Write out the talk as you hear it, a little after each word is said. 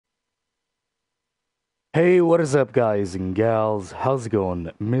Hey, what is up, guys and gals? How's it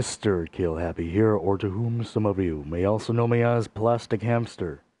going? Mr. Kill Happy here, or to whom some of you may also know me as Plastic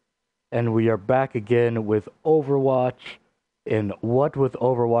Hamster. And we are back again with Overwatch. And what with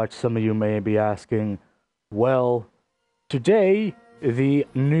Overwatch, some of you may be asking? Well, today, the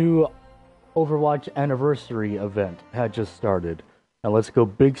new Overwatch anniversary event had just started. Now let's go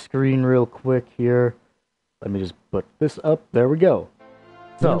big screen real quick here. Let me just put this up. There we go.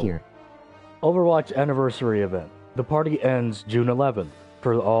 New So, gear. Overwatch Anniversary Event. The party ends June 11th,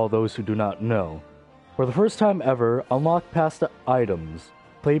 for all those who do not know. For the first time ever, unlock past items,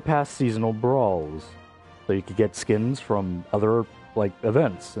 play past seasonal brawls. So you could get skins from other,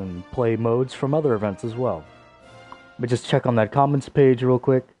 events, and play modes from other events as well. Let me just check on that comments page real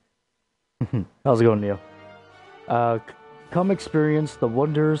quick. How's it going, Neo? Come experience the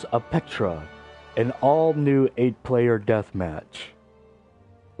wonders of Petra, an all-new 8-player deathmatch.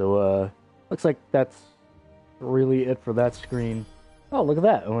 So, looks like that's really it for that screen. Oh, look at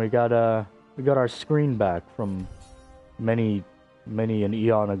that! And we got our screen back from many an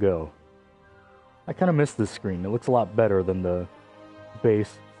eon ago. I kind of miss this screen. It looks a lot better than the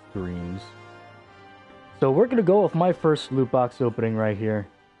base screens. So we're gonna go with my first loot box opening right here.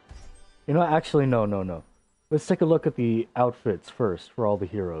 You know, actually, no. Let's take a look at the outfits first for all the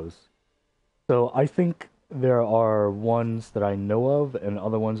heroes. So I think there are ones that I know of and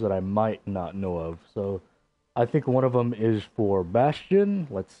other ones that I might not know of. So I think one of them is for Bastion.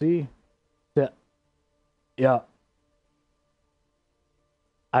 Let's see. Yeah, yeah.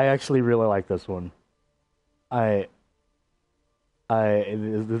 I actually really like this one. I,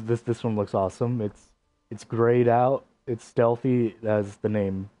 this one looks awesome. It's grayed out. It's stealthy, as the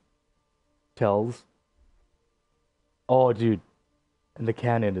name tells. Oh, dude, and the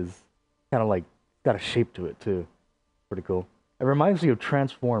cannon is kind of like got a shape to it too. Pretty cool. It reminds me of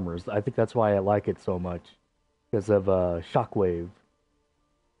Transformers. I think that's why I like it so much. Because of Shockwave.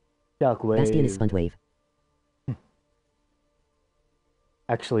 Bastion is Shockwave. Spun Wave.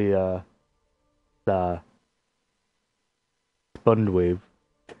 Actually, the Spundwave.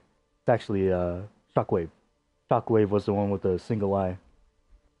 It's actually Shockwave. Shockwave was the one with the single eye.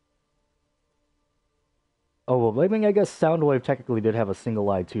 Oh, well, I mean, I guess Soundwave technically did have a single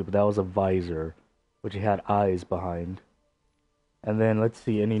eye too, but that was a visor, which it had eyes behind. And then let's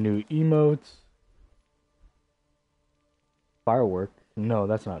see, any new emotes? Firework? No,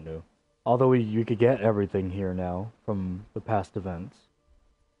 that's not new. Although you could get everything here now from the past events.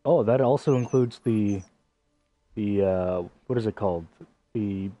 Oh, that also includes the what is it called?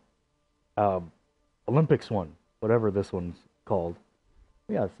 The um Olympics one, whatever this one's called.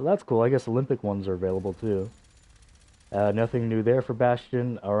 Yeah, so that's cool. I guess Olympic ones are available too. Nothing new there for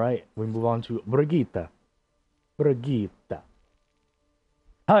Bastion. All right, we move on to Brigitte. Brigitte.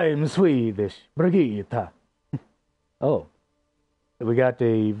 I'm Swedish. Brigitte. Oh, we got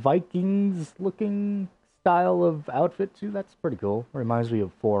a Vikings looking style of outfit too. That's pretty cool. Reminds me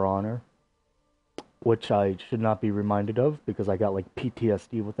of For Honor, which I should not be reminded of because I got like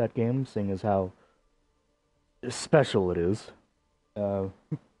PTSD with that game, seeing as how special it is. Uh,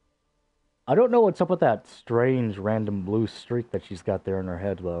 I don't know what's up with that strange random blue streak that she's got there in her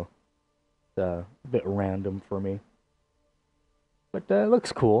head though. It's a bit random for me, but it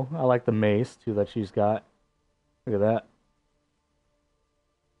looks cool. I like the mace too that she's got. Look at that.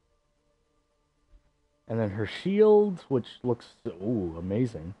 And then her shield, which looks ooh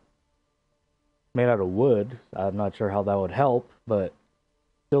amazing, made out of wood. I'm not sure how that would help, but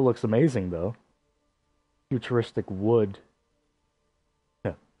still looks amazing though. Futuristic wood.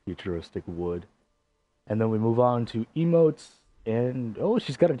 Yeah, futuristic wood. And then we move on to emotes, and oh,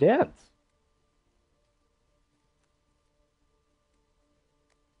 she's got a dance.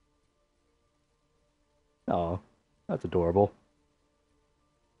 Oh, that's adorable.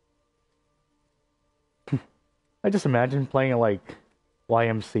 I just imagine playing like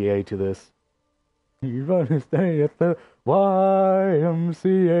YMCA to this. You're gonna stay at the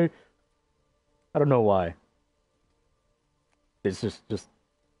YMCA. I don't know why. It's just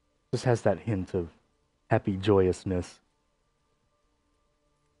has that hint of happy joyousness.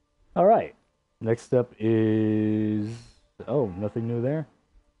 All right. Next up is oh, nothing new there.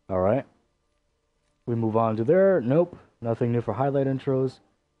 All right. We move on to there. Nope, nothing new for highlight intros.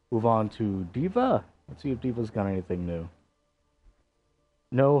 Move on to Diva. Let's see if Diva's got anything new.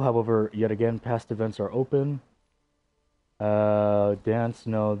 No, however, yet again, past events are open. Dance.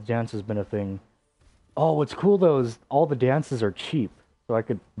 No, dance has been a thing. Oh, what's cool though is all the dances are cheap, so I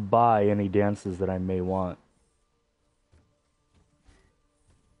could buy any dances that I may want.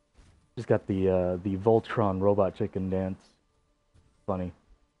 Just got the Voltron robot chicken dance. Funny.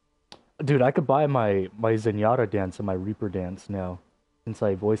 Dude, I could buy my Zenyatta dance and my Reaper dance now, since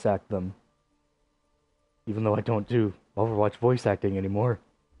I voice act them. Even though I don't do Overwatch voice acting anymore.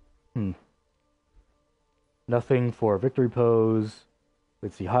 Hmm. Nothing for victory pose.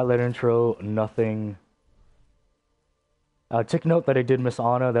 Let's see, highlight intro, nothing. Take note that I did miss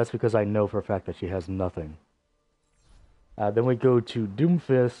Ana. That's because I know for a fact that she has nothing. Then we go to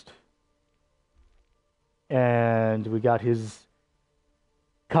Doomfist. And we got his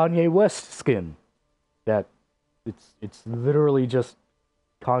Kanye West skin. That it's literally just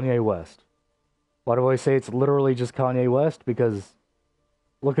Kanye West. Why do I say it's literally just Kanye West? Because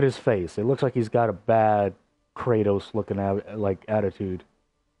look at his face. It looks like he's got a bad Kratos looking like attitude.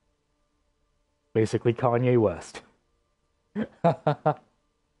 Basically Kanye West.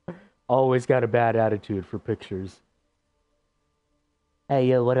 Always got a bad attitude for pictures. Hey,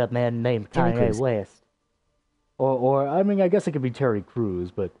 yo, what up, man? Named Kanye West. Or, I mean, I guess it could be Terry Crews,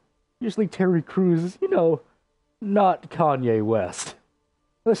 but usually Terry Crews is, not Kanye West.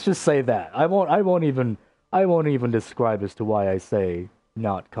 Let's just say that. I won't even describe as to why I say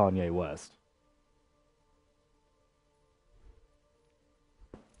not Kanye West.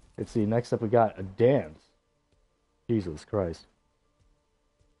 Let's see, next up we got a dance. Jesus Christ.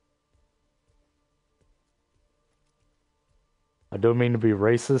 I don't mean to be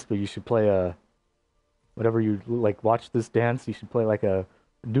racist, but you should play whenever you watch this dance, you should play like a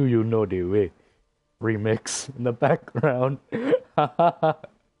Do You Know the Way remix in the background.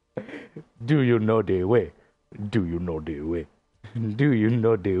 Do you know the way? Do you know the way? Do you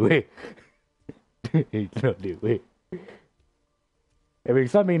know the way? Do you know the way? I mean,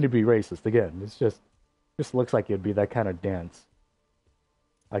 it's not mean to be racist. Again, it's just looks like it'd be that kind of dance.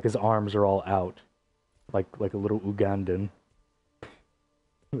 Like his arms are all out, like a little Ugandan.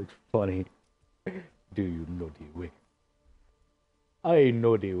 It's funny. Do you know the way? I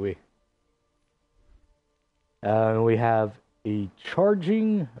know the way. We have a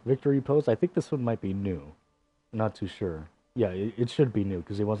charging victory pose. I think this one might be new. Not too sure. Yeah, it should be new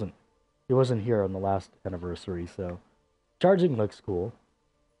because he wasn't here on the last anniversary. So charging looks cool.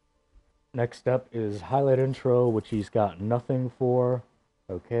 Next up is highlight intro, which he's got nothing for.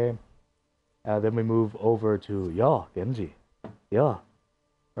 Okay. Then we move over to Genji. Yeah.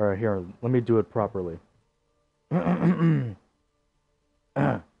 Alright, here, let me do it properly.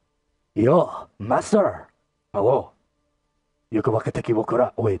 Yo, master! Hello.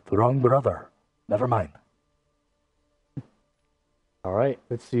 Wait, wrong brother. Never mind. Alright,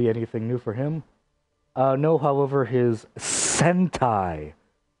 let's see anything new for him. No, however, his Sentai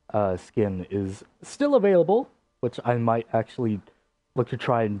skin is still available, which I might actually look to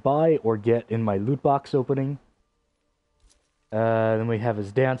try and buy or get in my loot box opening. Then we have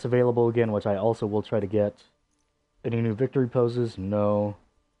his dance available again, which I also will try to get. Any new victory poses? No.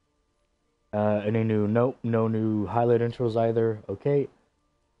 Any new? Nope. No new highlight intros either. Okay.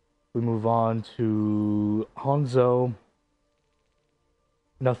 We move on to Hanzo.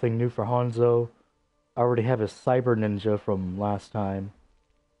 Nothing new for Hanzo. I already have his Cyber Ninja from last time.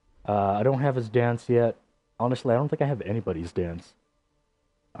 I don't have his dance yet. Honestly, I don't think I have anybody's dance.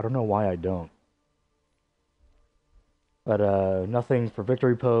 I don't know why I don't. But nothing for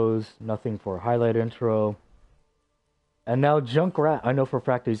victory pose, nothing for highlight intro. And now Junkrat, I know for a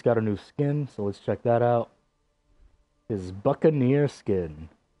fact that he's got a new skin, so let's check that out. His Buccaneer skin.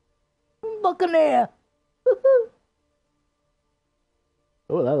 Buccaneer!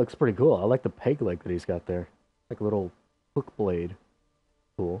 Oh, that looks pretty cool. I like the peg leg that he's got there. Like a little hook blade.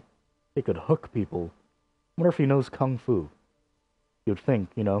 Cool. He could hook people. I wonder if he knows Kung Fu. You'd think,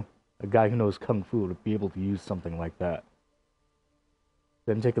 a guy who knows Kung Fu would be able to use something like that.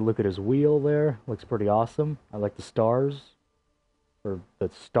 Then take a look at his wheel there. Looks pretty awesome. I like the stars. Or the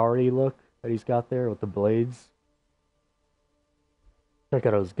starry look that he's got there with the blades. Check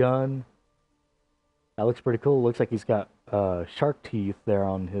out his gun. That looks pretty cool. Looks like he's got shark teeth there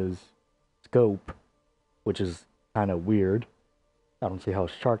on his scope. Which is kind of weird. I don't see how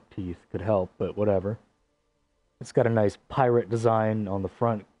shark teeth could help, but whatever. It's got a nice pirate design on the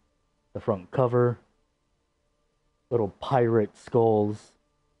front cover. Little pirate skulls.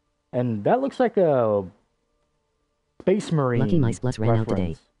 And that looks like a Space Marine Lucky Mice Plus ran out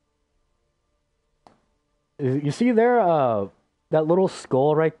today. You see there, that little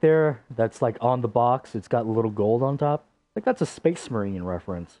skull right there that's like on the box, it's got a little gold on top? Like that's a Space Marine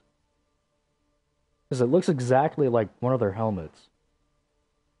reference. Because it looks exactly like one of their helmets.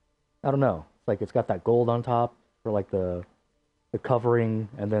 I don't know. It's like it's got that gold on top for like the covering,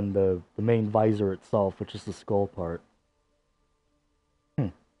 and then the main visor itself, which is the skull part.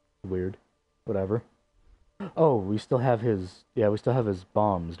 Weird. Whatever. Oh, we still have his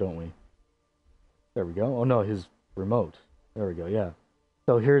bombs, don't we? There we go. Oh no, his remote. There we go, yeah.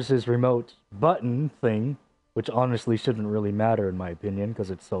 So here's his remote button thing, which honestly shouldn't really matter in my opinion because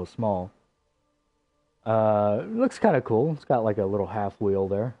it's so small. It looks kind of cool. It's got like a little half wheel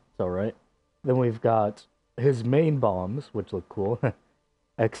there. It's alright. Then we've got his main bombs, which look cool.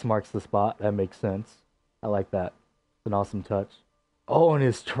 X marks the spot. That makes sense. I like that. It's an awesome touch. Oh, and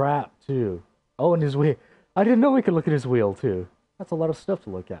his trap, too. Oh, and his wheel. I didn't know we could look at his wheel, too. That's a lot of stuff to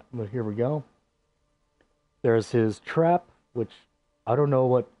look at. But here we go. There's his trap, which I don't know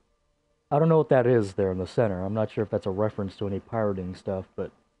what that is there in the center. I'm not sure if that's a reference to any pirating stuff,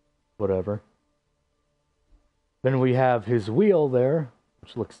 but whatever. Then we have his wheel there,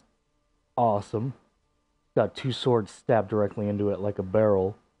 which looks awesome. Got two swords stabbed directly into it like a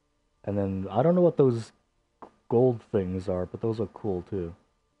barrel. And then, I don't know what those gold things are, but those look cool too.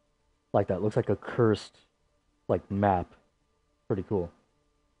 Like that, looks like a cursed, like, map. Pretty cool.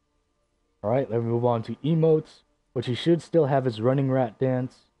 Alright, then we move on to emotes, which he should still have his running rat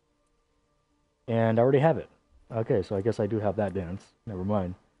dance. And I already have it. Okay, so I guess I do have that dance. Never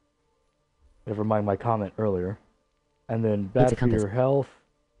mind. Never mind my comment earlier. And then bad for your health.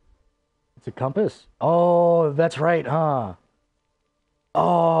 It's a compass? Oh, that's right, huh?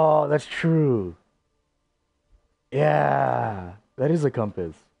 Oh, that's true. Yeah, that is a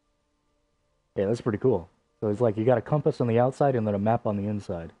compass. Yeah, that's pretty cool. So it's like you got a compass on the outside and then a map on the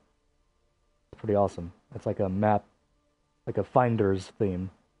inside. It's pretty awesome. It's like a map, like a finder's theme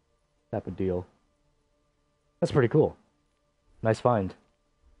type of deal. That's pretty cool. Nice find.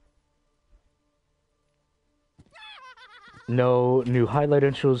 No new highlight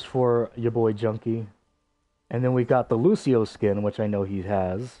intros for your boy Junkie. And then we got the Lucio skin, which I know he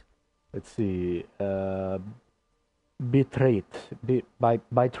has. Let's see. Bitrate.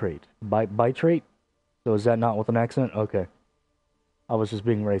 Bitrate? So is that not with an accent? Okay. I was just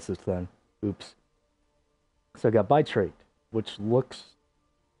being racist then. Oops. So I got Bitrate, which looks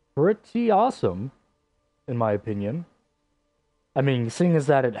pretty awesome, in my opinion. I mean, seeing as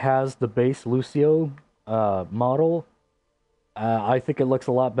that it has the base Lucio model, I think it looks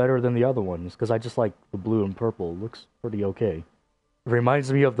a lot better than the other ones, because I just like the blue and purple. It looks pretty okay. It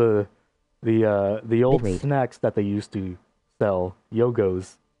reminds me of the old snacks that they used to sell,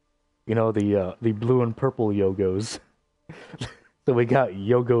 Yogos. You know, the blue and purple Yogos. So we got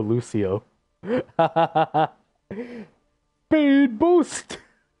Yogo Lucio. Speed boost!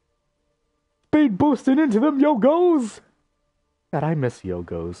 Speed boosting into them Yogos! God, I miss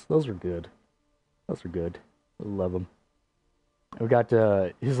Yogos. Those are good. Those are good. I love them. We got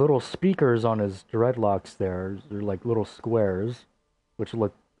his little speakers on his dreadlocks there. They're like little squares, which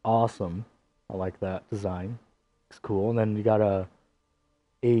look awesome. I like that design. It's cool. And then you got a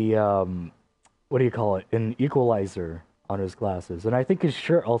what do you call it? An equalizer on his glasses. And I think his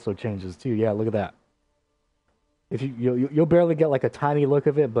shirt also changes too. Yeah, look at that. If you'll barely get like a tiny look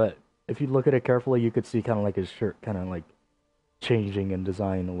of it, but if you look at it carefully, you could see kind of like his shirt kind of like changing in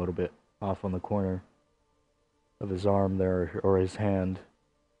design a little bit off on the corner of his arm there, or his hand.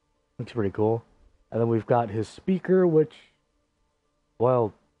 Looks pretty cool. And then we've got his speaker, which,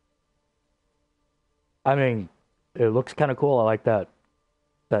 well, I mean, it looks kind of cool. I like that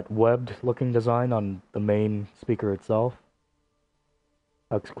webbed looking design on the main speaker itself.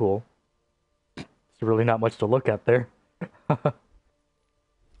 Looks cool. It's really not much to look at there.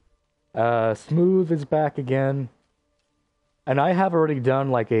 Smooth is back again. And I have already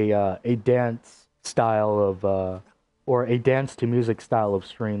done like a dance style of, or a dance to music style of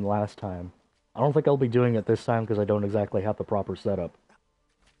stream last time. I don't think I'll be doing it this time because I don't exactly have the proper setup.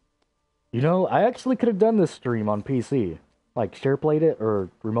 You know, I actually could have done this stream on PC. Like, share played it or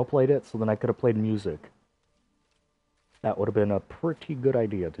remote played it, so then I could have played music. That would have been a pretty good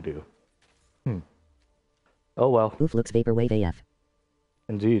idea to do. Oh well. Oof, looks Vaporwave AF.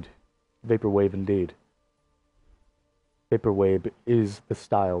 Indeed. Vaporwave indeed. Vaporwave is the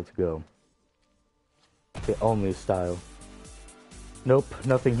style to go. The only style. Nope,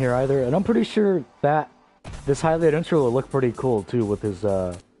 nothing here either. And I'm pretty sure that this highlight intro will look pretty cool too with his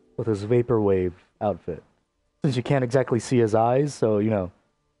Vaporwave outfit. Since you can't exactly see his eyes, so you know,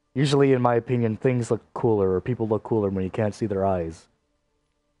 usually in my opinion things look cooler or people look cooler when you can't see their eyes.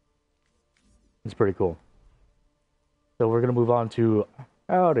 It's pretty cool. So we're gonna move on to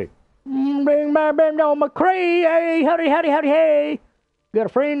howdy. Bring my band on McCray, hey, howdy, howdy, howdy, hey. Got a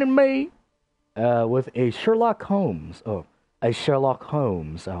friend in me. With a Sherlock Holmes. Oh, a Sherlock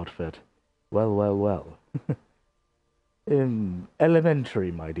Holmes outfit. Well, well, well.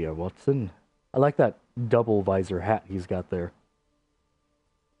 Elementary, my dear Watson. I like that double visor hat he's got there.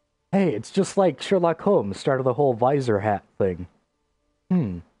 Hey, it's just like Sherlock Holmes started the whole visor hat thing.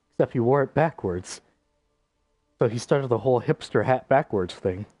 Except except he wore it backwards. So he started the whole hipster hat backwards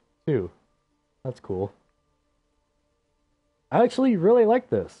thing, too. That's cool. I actually really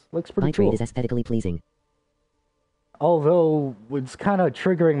like this. Looks pretty cool. My trade is aesthetically pleasing. Although, it's kind of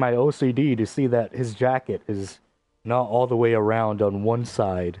triggering my OCD to see that his jacket is not all the way around on one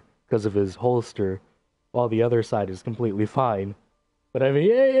side because of his holster, while the other side is completely fine. But I mean,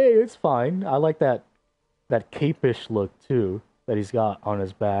 hey, it's fine. I like that cape-ish look, too, that he's got on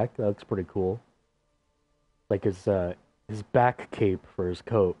his back. That looks pretty cool. Like his back cape for his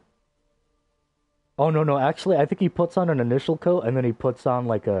coat. Oh, no, actually, I think he puts on an initial coat, and then he puts on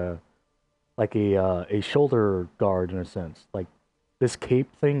like a shoulder guard in a sense. Like this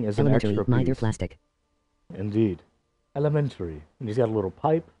cape thing is an extra piece. Neither plastic. Indeed, elementary. And he's got a little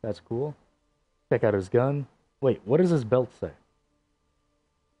pipe. That's cool. Check out his gun. Wait, what does his belt say?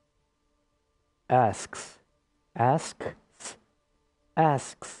 Asks.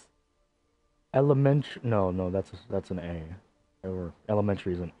 Elementary. No, that's an A. Or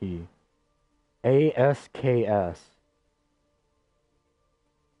elementary is an E. ASKS.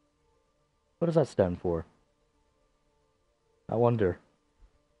 What does that stand for? I wonder.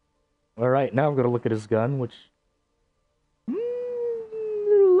 Alright, now we're going to look at his gun, which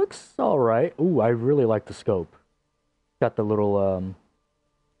looks alright. Ooh, I really like the scope. Got the little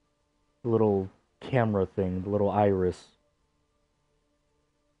camera thing, the little iris.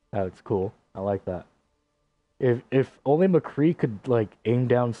 That's cool. I like that. If only McCree could, like, aim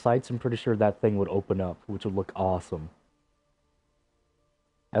down sights, I'm pretty sure that thing would open up, which would look awesome.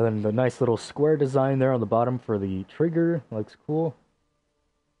 And then the nice little square design there on the bottom for the trigger. Looks cool.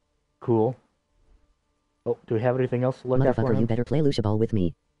 Cool. Oh, do we have anything else to look at for him? You better play Lucia Ball with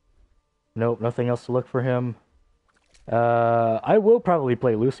me. Nope, nothing else to look for him. I will probably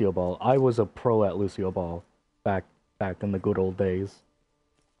play Lucio Ball. I was a pro at Lucio Ball back in the good old days.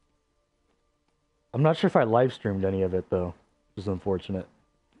 I'm not sure if I live streamed any of it though, which is unfortunate.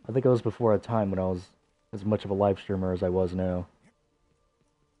 I think it was before a time when I was as much of a live streamer as I was now.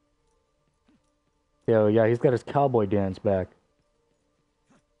 Yeah, he's got his cowboy dance back.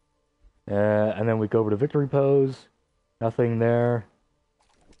 And then we go over to victory pose. Nothing there.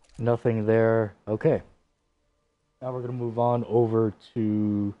 Nothing there. Okay. Now we're going to move on over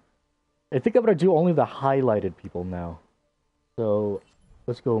to... I think I'm going to do only the highlighted people now. So,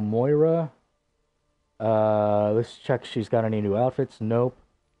 let's go Moira. Let's check she's got any new outfits. Nope.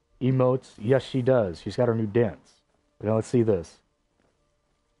 Emotes. Yes, she does. She's got her new dance. Now let's see this.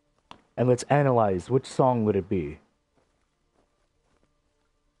 And let's analyze. Which song would it be?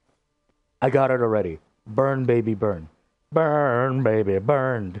 I got it already. Burn, baby, burn. Burn, baby,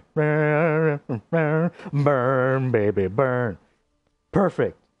 burned. Burn, baby, burn.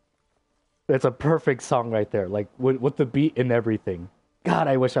 Perfect. That's a perfect song right there. Like, with the beat and everything. God,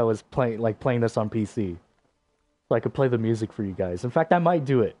 I wish I was playing this on PC. So I could play the music for you guys. In fact, I might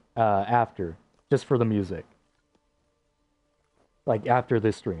do it after. Just for the music. Like, after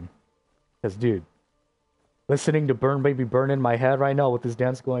this stream. Because, dude, listening to Burn Baby Burn in my head right now with this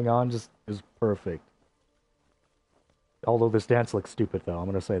dance going on just is perfect. Although this dance looks stupid, though. I'm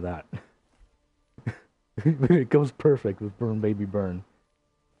going to say that. It goes perfect with Burn Baby Burn.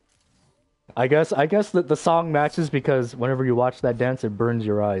 I guess that the song matches because whenever you watch that dance, it burns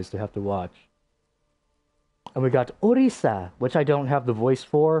your eyes to have to watch. And we got Orisa, which I don't have the voice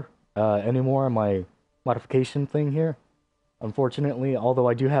for anymore in my modification thing here. Unfortunately, although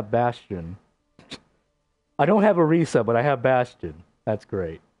I do have Bastion. I don't have Orisa, but I have Bastion. That's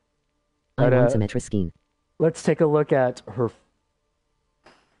great. I want some Etruscine. Let's take a look at her...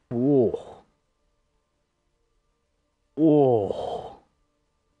 Whoa. Oh.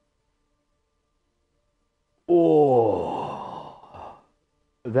 Oh.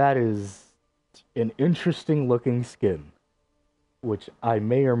 That is an interesting looking skin, which I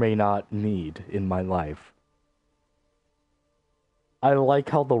may or may not need in my life. I like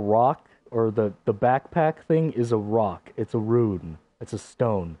how the rock, or the backpack thing, is a rock. It's a rune. It's a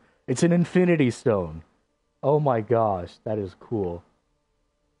stone. It's an infinity stone. Oh my gosh, that is cool.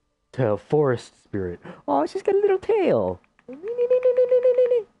 To forest spirit. Oh, she's got a little tail. It's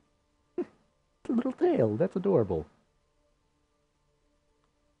a little tail. That's adorable.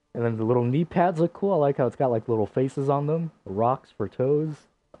 And then the little knee pads look cool. I like how it's got like little faces on them. Rocks for toes.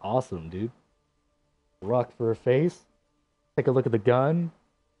 Awesome, dude. Rock for a face. Take a look at the gun.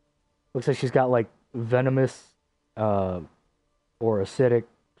 Looks like she's got like venomous or acidic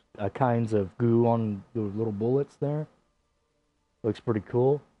kinds of goo on the little bullets there. Looks pretty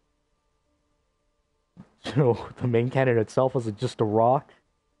cool. So the main cannon itself is just a rock.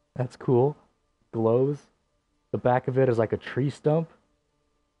 That's cool. Glows. The back of it is like a tree stump.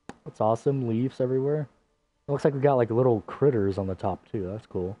 That's awesome. Leaves everywhere. It looks like we got like little critters on the top too. That's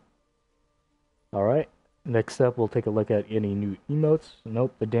cool. All right. Next up, we'll take a look at any new emotes.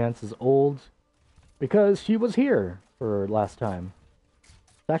 Nope, the dance is old because she was here for last time.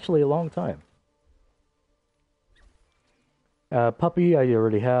 It's actually a long time. Puppy, I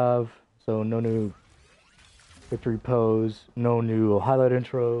already have, so no new victory pose, no new highlight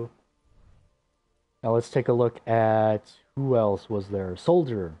intro. Now let's take a look at who else was there.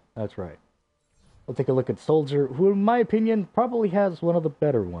 Soldier, that's right. We'll take a look at Soldier, who in my opinion probably has one of the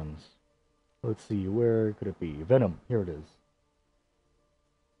better ones. Let's see, where could it be? Venom, here it is.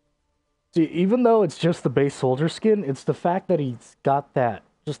 See, even though it's just the base Soldier skin, it's the fact that he's got that,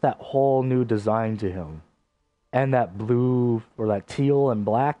 just that whole new design to him. And that blue, or that teal and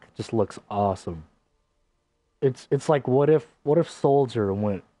black, just looks awesome. It's like, what if Soldier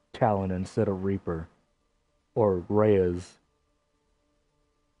went Talon instead of Reaper? Or Reyes?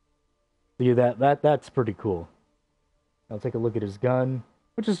 See, that's pretty cool. I'll take a look at his gun,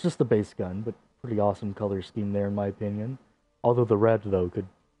 which is just the base gun, but pretty awesome color scheme there in my opinion. Although the red though could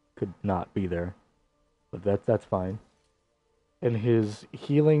not be there, but that's fine. And his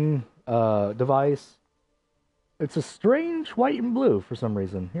healing device, it's a strange white and blue for some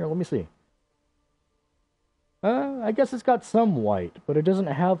reason. Here, let me see. I guess it's got some white, but it doesn't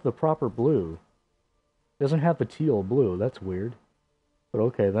have the proper blue. It doesn't have the teal blue. That's weird. But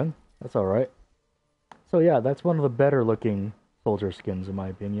okay then, that's all right. So yeah, that's one of the better looking Soldier skins in my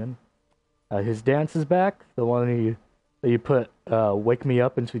opinion. His dance is back, the one that you put "Wake Me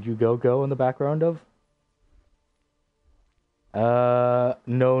Up Until You Go Go" in the background of.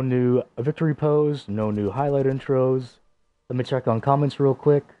 No new victory pose, no new highlight intros. Let me check on comments real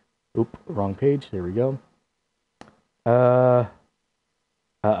quick. Oop, wrong page. There we go.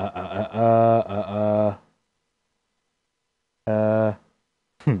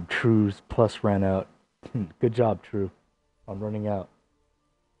 True's plus ran out. Good job, True. I'm running out.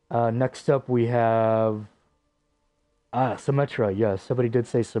 Next up we have Symmetra. Yes, somebody did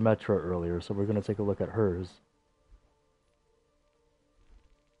say Symmetra earlier, so we're gonna take a look at hers.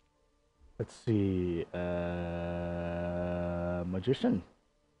 Let's see. Magician.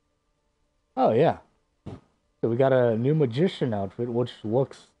 Oh yeah. So we got a new magician outfit, which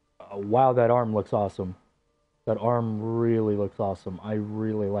looks wow. That arm looks awesome. That arm really looks awesome. I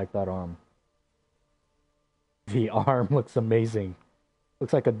really like that arm. The arm looks amazing.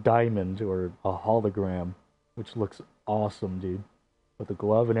 Looks like a diamond or a hologram, which looks awesome, dude. With the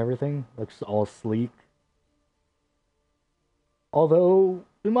glove and everything, looks all sleek. Although,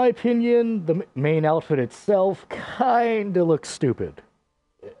 in my opinion, the main outfit itself kinda looks stupid.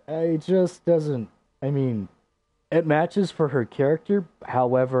 It just doesn't. I mean, it matches for her character.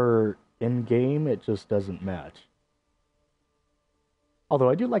 However, in game, it just doesn't match. Although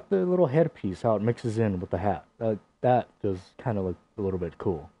I do like the little headpiece, how it mixes in with the hat. That does kind of look a little bit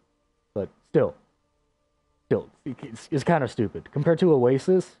cool. But still, it's kind of stupid. Compared to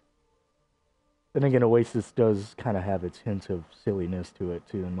Oasis, then again, Oasis does kind of have its hint of silliness to it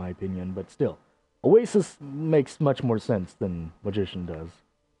too, in my opinion. But still, Oasis makes much more sense than Magician does.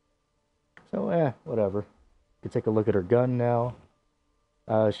 So, whatever. You can take a look at her gun now.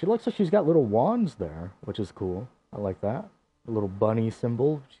 She looks like she's got little wands there, which is cool. I like that. A little bunny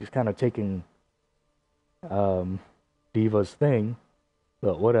symbol. She's kind of taking Diva's thing,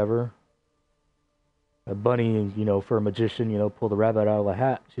 but whatever. A bunny, for a magician, pull the rabbit out of the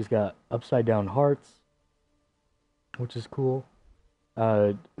hat. She's got upside down hearts, which is cool.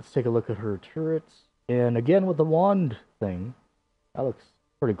 Let's take a look at her turrets. And again, with the wand thing, that looks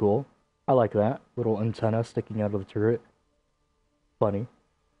pretty cool. I like that. Little antenna sticking out of the turret. Funny.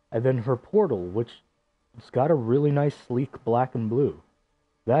 And then her portal, which it's got a really nice sleek black and blue.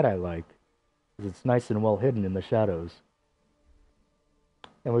 That I like, because it's nice and well hidden in the shadows.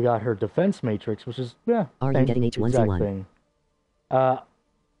 And we got her defense matrix, which is, Are you getting H1Z1? Thing. I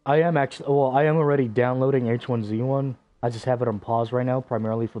am already downloading H1Z1. I just have it on pause right now,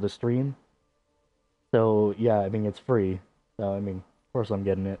 primarily for the stream. So, yeah, I mean, it's free. So, I mean, of course I'm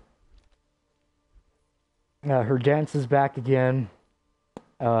getting it. Her dance is back again.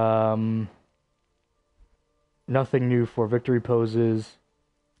 Nothing new for victory poses.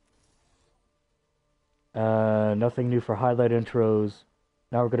 Nothing new for highlight intros.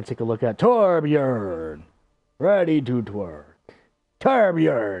 Now we're going to take a look at Torbjorn. Ready to twerk.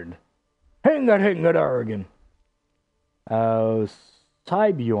 Torbjorn. Hinga Dargan.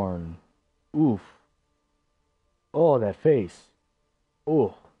 Cybjorn. Oof. Oh, that face.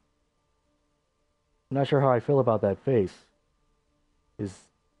 Ooh. Not sure how I feel about that face. His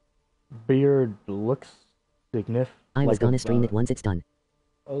beard looks significant. I was gonna stream it once it's done.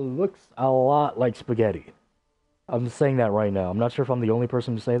 looks a lot like spaghetti. I'm saying that right now. I'm not sure if I'm the only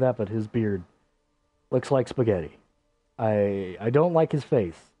person to say that, but his beard looks like spaghetti. I don't like his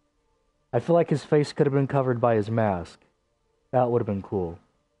face. I feel like his face could have been covered by his mask. That would have been cool.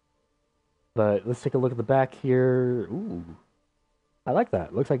 But let's take a look at the back here. Ooh, I like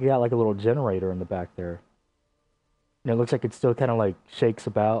that. Looks like he got like a little generator in the back there. And it looks like it still kind of like shakes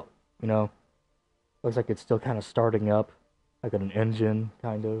about, you know. Looks like it's still kind of starting up, like an engine,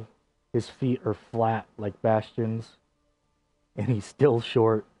 kind of. His feet are flat like bastions, and he's still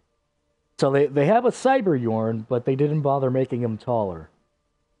short. So they have a Cyber Yorn, but they didn't bother making him taller.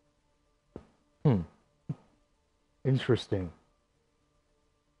 Hmm. Interesting.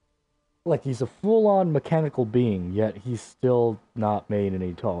 Like he's a full-on mechanical being, yet he's still not made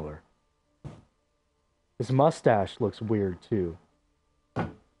any taller. His mustache looks weird too.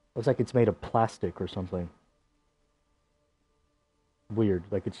 Looks like it's made of plastic or something. Weird,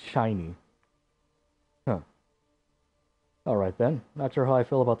 like it's shiny. Huh. Alright then. Not sure how I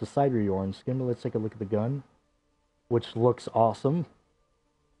feel about the Cyber Yorn skin, but let's take a look at the gun. Which looks awesome.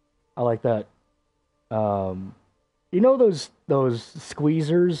 I like that. You know those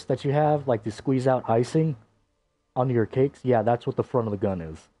squeezers that you have, like to squeeze out icing onto your cakes? Yeah, that's what the front of the gun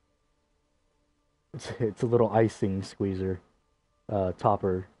is. It's a little icing squeezer,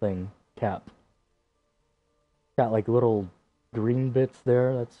 topper thing, cap. Got like little green bits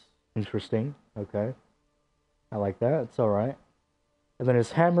there. That's interesting. Okay, I like that. It's all right. And then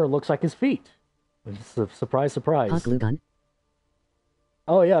his hammer looks like his feet. It's a surprise, surprise. Hot glue gun.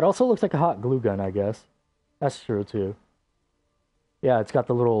 Oh yeah, it also looks like a hot glue gun, I guess. That's true too. Yeah, it's got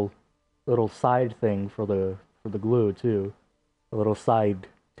the little side thing for the glue too. A little side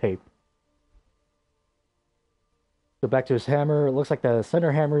tape. So back to his hammer. It looks like the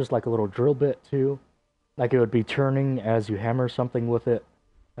center hammer is like a little drill bit too. Like it would be turning as you hammer something with it.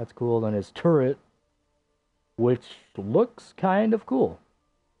 That's cool. Then his turret, which looks kind of cool.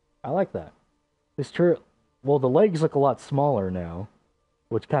 I like that. His turret, well, the legs look a lot smaller now,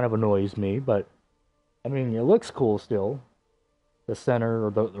 which kind of annoys me, but I mean, it looks cool still. The center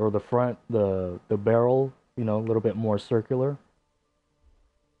or the front, the barrel, you know, a little bit more circular.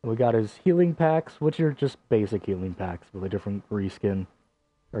 We got his healing packs, which are just basic healing packs with a different reskin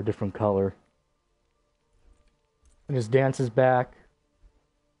or different color. And his dance is back.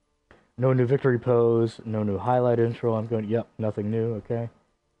 No new victory pose, no new highlight intro. I'm going, yep, nothing new, okay.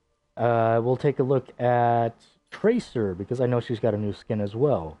 We'll take a look at Tracer, because I know she's got a new skin as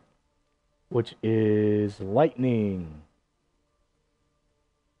well, which is Lightning.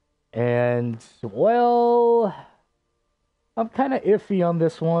 And, well, I'm kind of iffy on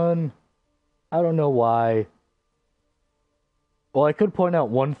this one. I don't know why. Well, I could point out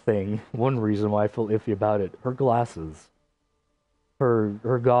one thing, one reason why I feel iffy about it. Her glasses.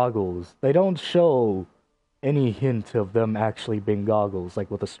 Her goggles. They don't show any hint of them actually being goggles, like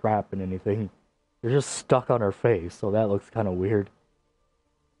with a strap and anything. They're just stuck on her face, so that looks kind of weird.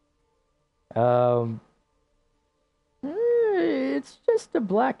 It's just a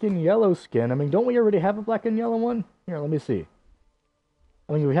black and yellow skin. I mean, don't we already have a black and yellow one? Here, let me see.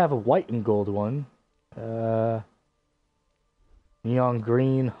 I mean, we have a white and gold one. Neon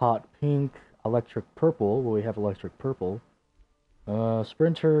green, hot pink, electric purple. Well, we have electric purple.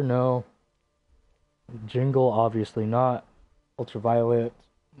 Sprinter, no. Jingle, obviously not. Ultraviolet,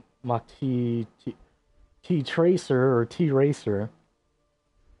 Mach T-Tracer or T-Racer.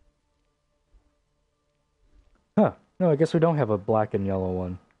 Huh. No, I guess we don't have a black and yellow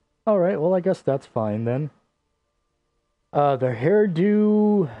one. Alright, well, I guess that's fine then. The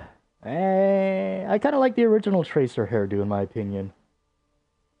hairdo... I kind of like the original Tracer hairdo, in my opinion.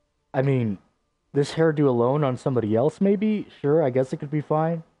 I mean, this hairdo alone on somebody else, maybe? Sure, I guess it could be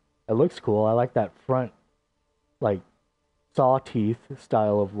fine. It looks cool. I like that front, like, saw teeth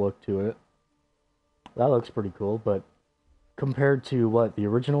style of look to it. That looks pretty cool, but compared to what the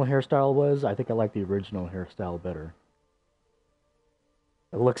original hairstyle was, I think I like the original hairstyle better.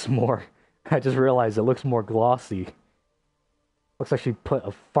 It looks more... I just realized it looks more glossy. Looks like she put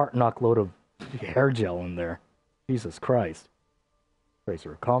a fart knock load of hair gel in there. Jesus Christ.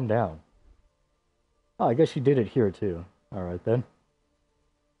 Tracer, calm down. Oh, I guess she did it here too. Alright then.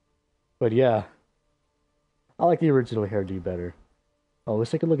 But yeah. I like the original hairdo better. Oh,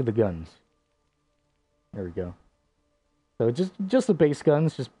 let's take a look at the guns. There we go. So just the base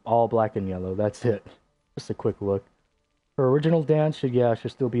guns, just all black and yellow. That's it. Just a quick look. Her original dance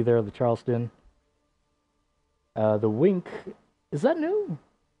should still be there, the Charleston. The wink... Is that new?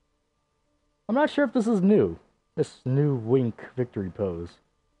 I'm not sure if this is new. This new wink victory pose.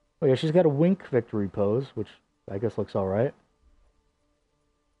 Oh yeah, she's got a wink victory pose, which I guess looks alright.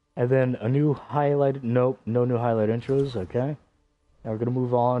 And then a new highlighted, nope, no new highlight intros, okay. Now we're gonna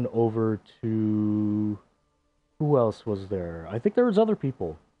move on over to, who else was there? I think there was other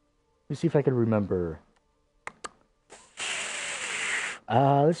people. Let me see if I can remember.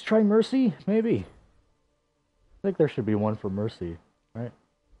 Let's try Mercy, maybe. I think there should be one for Mercy, right?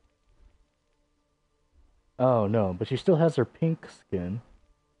 Oh no, but she still has her pink skin.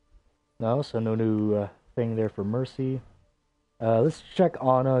 No, so no new thing there for Mercy. Let's check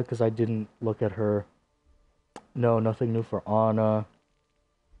Anna, because I didn't look at her. No, nothing new for Anna.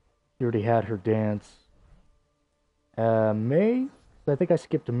 She already had her dance. May? I think I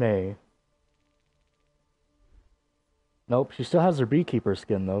skipped May. Nope, she still has her beekeeper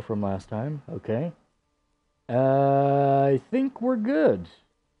skin, though, from last time. Okay. I think we're good.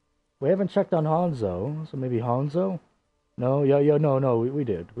 We haven't checked on Hanzo, so maybe Hanzo? No, no, we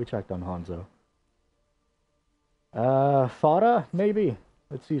did. We checked on Hanzo. Fada? Maybe.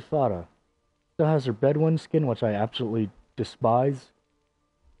 Let's see Fada. Still has her Bedouin skin, which I absolutely despise.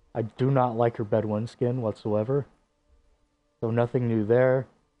 I do not like her Bedouin skin whatsoever. So nothing new there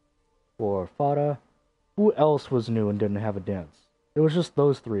for Fada. Who else was new and didn't have a dance? It was just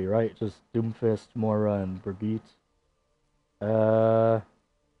those three, right? Just Doomfist, Mora, and Brigitte. Sombra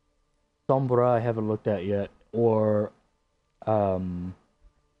I haven't looked at yet. Or,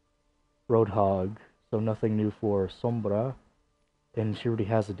 Roadhog. So nothing new for Sombra. And she already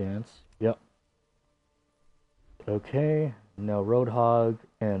has a dance. Yep. Okay. Now Roadhog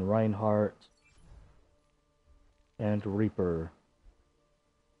and Reinhardt. And Reaper.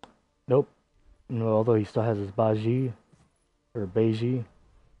 Nope. No, although he still has his Baji. Or Beiji.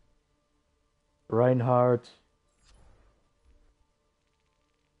 Reinhardt.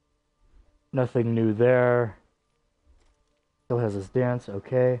 Nothing new there. Still has his dance,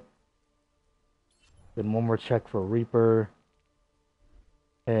 okay. Then one more check for Reaper.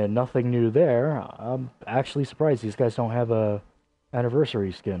 And nothing new there. I'm actually surprised these guys don't have a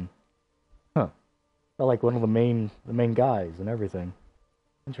anniversary skin. Huh. They're like one of the main guys and everything.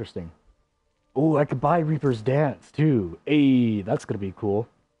 Interesting. Oh, I could buy Reaper's dance too. Hey, that's gonna be cool.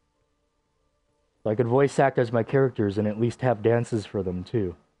 So I could voice act as my characters and at least have dances for them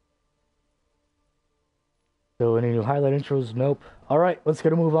too. So any new highlight intros? Nope. Alright, let's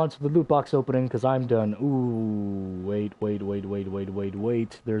get a move on to the loot box opening because I'm done. Ooh, wait.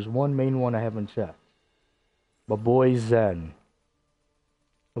 There's one main one I haven't checked. My boy Zen.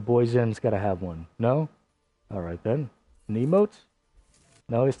 My boy Zen's gotta have one. No? Alright then. An emote?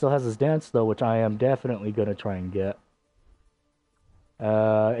 No, he still has his dance though, which I am definitely gonna try and get.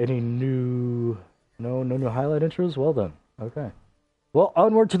 Any new... No new highlight intros? Well done. Okay. Well,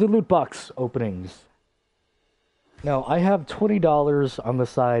 onward to the loot box openings. Now, I have $20 on the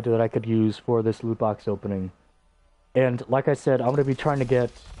side that I could use for this loot box opening. And like I said, I'm going to be trying to get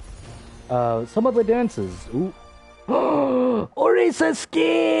some of the dances. Ooh. Orisa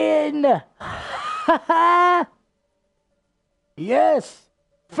skin! Yes!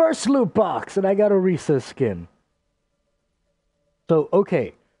 First loot box, and I got Orisa skin. So,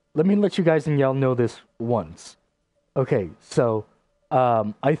 okay. Let me let you guys and y'all know this once. Okay, so,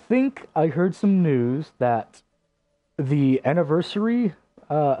 I think I heard some news that the anniversary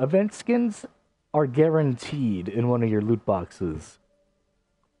event skins are guaranteed in one of your loot boxes.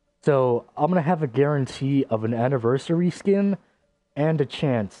 So I'm gonna have a guarantee of an anniversary skin and a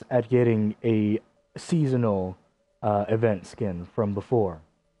chance at getting a seasonal event skin from before.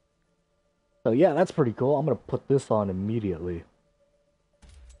 So yeah, that's pretty cool. I'm gonna put this on immediately.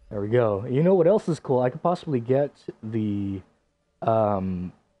 There we go. You know what else is cool? I could possibly get the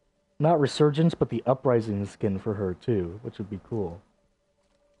not Resurgence, but the Uprising skin for her, too, which would be cool.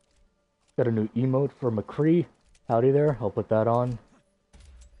 Got a new emote for McCree. Howdy there. I'll put that on.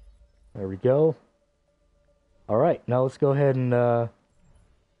 There we go. Alright, now let's go ahead and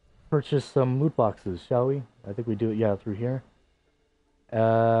purchase some loot boxes, shall we? I think we do it, yeah, through here.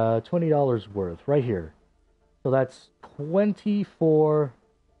 $20 worth, right here. So that's 24...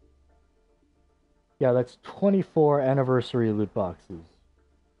 Yeah, that's 24 anniversary loot boxes.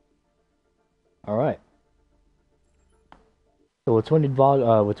 All right. So with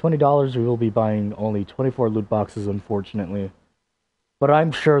 $20, we will be buying only 24 loot boxes, unfortunately. But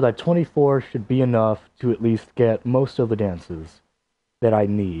I'm sure that 24 should be enough to at least get most of the dances that I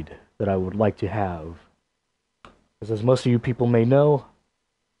need, that I would like to have. Because as most of you people may know,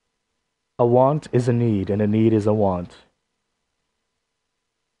 a want is a need, and a need is a want.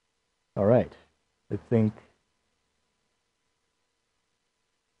 All right. I think...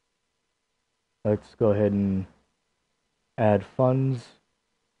 Let's go ahead and add funds.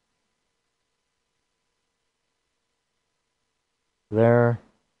 There.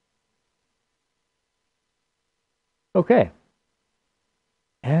 Okay.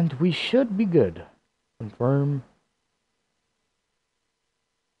 And we should be good. Confirm.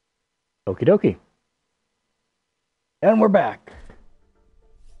 Okie dokie. And we're back.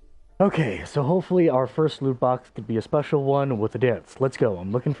 Okay, so hopefully our first loot box could be a special one with a dance. Let's go.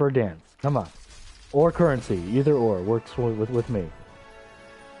 I'm looking for a dance. Come on. Or currency. Either or works with me.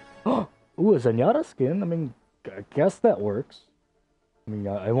 Oh, ooh, a Zenyatta skin. I mean, I guess that works. I mean,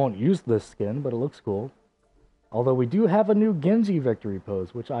 I won't use this skin, but it looks cool. Although we do have a new Genji victory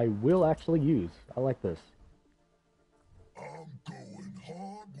pose, which I will actually use. I like this. I'm going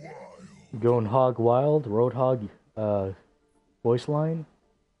hog wild. Going hog wild, Roadhog, voice line.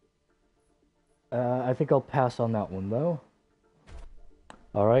 I think I'll pass on that one though.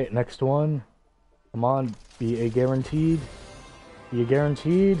 Alright, next one. Come on, be a guaranteed. Be a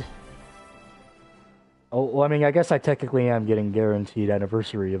guaranteed. Oh, well, I mean, I guess I technically am getting guaranteed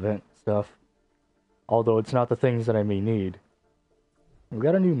anniversary event stuff. Although it's not the things that I may need. We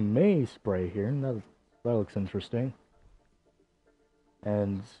got a new May spray here. That looks interesting.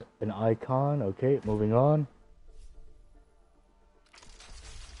 And an icon. Okay, moving on.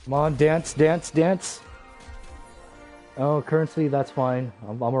 Come on, dance, dance, dance. Oh, currency, that's fine.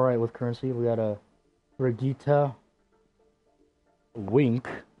 I'm alright with currency. We got a Brigitte Wink,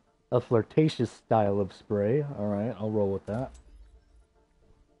 a flirtatious style of spray. Alright, I'll roll with that.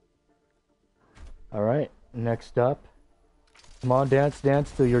 Alright, next up. Come on, dance,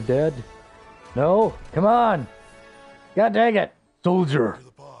 dance till you're dead. No, come on! God dang it! Soldier!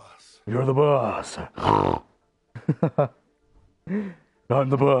 You're the boss. I'm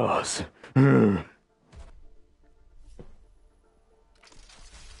the boss. Come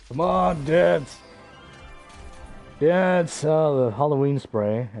on, dance. Dance. Oh, the Halloween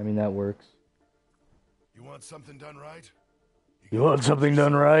spray. I mean, that works. You want something done right? You want something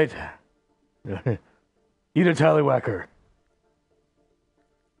done right? Eat a tallywhacker.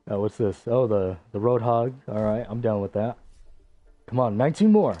 Oh, what's this? Oh, the Roadhog. Alright, I'm down with that. Come on,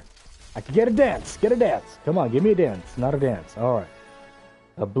 19 more. I can get a dance. Get a dance. Come on, give me a dance. Not a dance. Alright.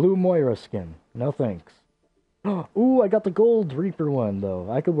 A blue Moira skin. No thanks. Ooh, I got the gold Reaper one, though.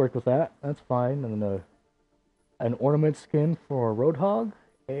 I could work with that. That's fine. And then an ornament skin for Roadhog.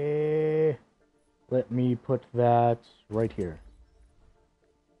 Let me put that right here.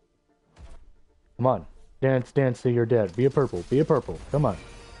 Come on. Dance, dance till you're dead. Be a purple. Be a purple. Come on.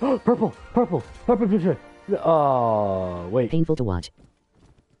 Purple! Purple! Purple! Oh, wait. Painful to watch.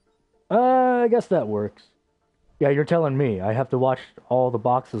 I guess that works. Yeah, you're telling me. I have to watch all the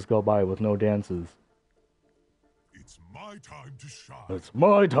boxes go by with no dances. It's my time to shine. It's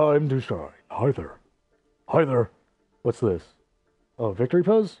my time to shine. Hi there. Hi there. What's this? Oh, victory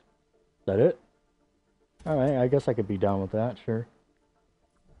pose? Is that it? Alright, I guess I could be down with that, sure.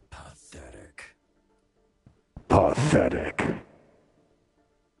 Pathetic. Pathetic.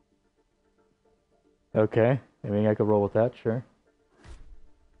 Okay, I mean, I could roll with that, sure.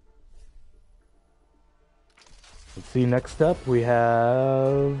 Let's see, next up we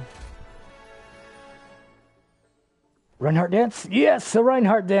have... Reinhardt dance? Yes, a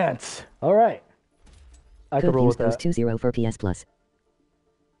Reinhardt dance! Alright. I could roll with that. 20 for PS Plus.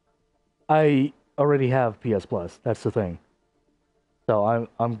 I already have PS Plus, that's the thing. So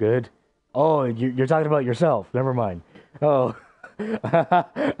I'm good. Oh, you're talking about yourself. Never mind. Oh. Yeah,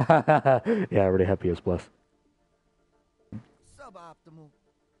 I already have PS Plus. Suboptimal.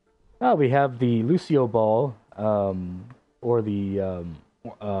 Oh, we have the Lucio Ball, or the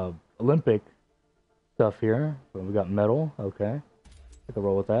Olympic stuff here. We got metal. Okay, I can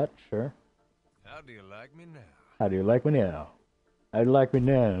roll with that. Sure. How do you like me now? How do you like me now? How do you like me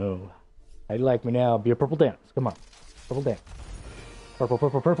now? How do you like me now? Be a purple dance. Come on, purple dance. Purple,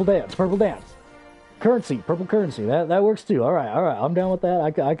 purple, purple dance. Purple dance. Currency, purple currency. That works too. All right. I'm down with that.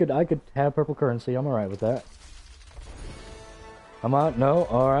 I could have purple currency. I'm all right with that. Come on. No.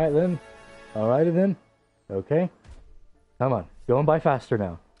 All right then. All righty then. Okay. Come on. Going by faster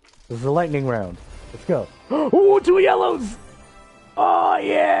now. This is a lightning round. Let's go. Ooh, 2 yellows. Oh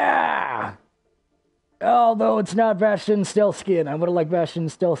yeah. Although it's not Bastion stealth skin, I would have liked Bastion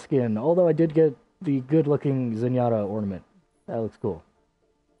stealth skin. Although I did get the good-looking Zenyatta ornament. That looks cool.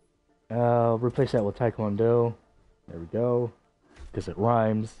 Replace that with Taekwondo. There we go. Because it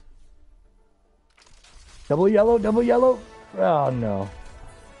rhymes. Double yellow, double yellow. Oh no.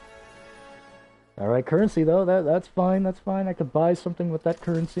 Alright, currency though. That's fine, that's fine. I could buy something with that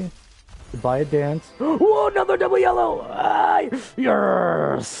currency. Could buy a dance. Whoa, another double yellow!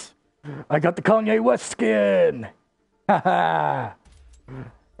 Yes! I got the Kanye West skin! Haha!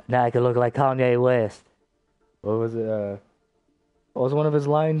 Now I can look like Kanye West. What was it? What was one of his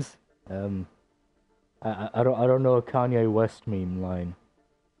lines? I don't know a Kanye West meme line.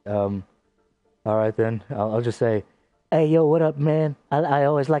 All right then. I'll just say, "Hey yo, what up, man? I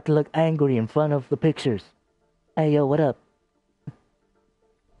always like to look angry in front of the pictures. Hey yo, what up?"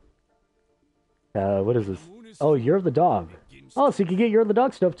 What is this? Oh, you're the dog. Oh, so you can get you're the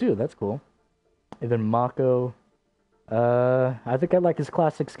dog stuff too. That's cool. And then Mako. I think I like his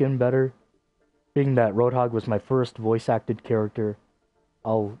classic skin better. Being that Roadhog was my first voice acted character,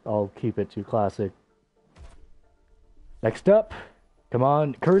 I'll keep it to classic. Next up, come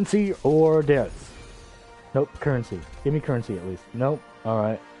on, currency or dance? Nope, currency. Give me currency at least. Nope. All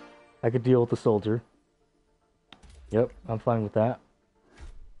right, I could deal with the soldier. Yep, I'm fine with that.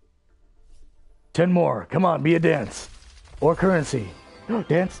 10 more. Come on, be a dance or currency.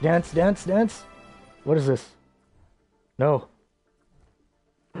 Dance, dance, dance, dance. What is this? No.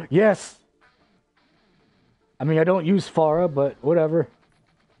 Yes. I mean, I don't use Farah, but whatever.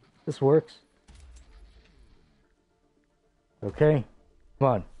 This works. Okay. Come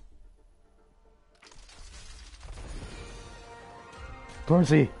on.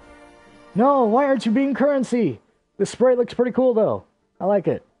 Currency. No, why aren't you being currency? This spray looks pretty cool, though. I like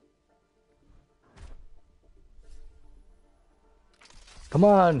it. Come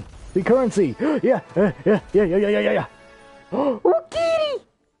on. Be currency. Yeah. Yeah. Oh, kitty!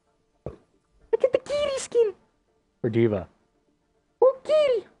 Look at the kitty skin. For Diva. Oh,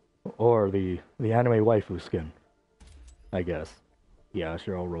 kitty! Or the anime waifu skin. I guess. Yeah,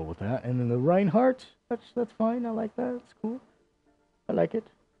 sure, I'll roll with that. And then the Reinhardt. That's fine. I like that. It's cool. I like it.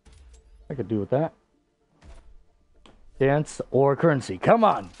 I could do with that. Dance or currency. Come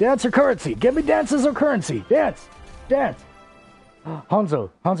on. Dance or currency. Give me dances or currency. Dance. Dance.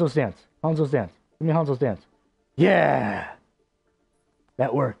 Hanzo's dance. Hanzo's dance. Give me Hanzo's dance. Yeah.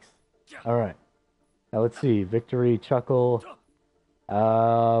 That works. All right. Now let's see. Victory, Chuckle.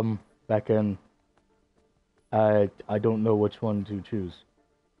 Back in. I don't know which one to choose.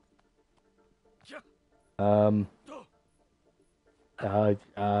 I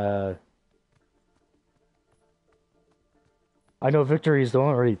know Victory is the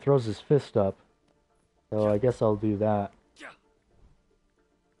one where he throws his fist up. So I guess I'll do that.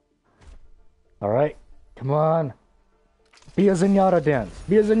 Alright. Come on. Be a Zenyatta dance.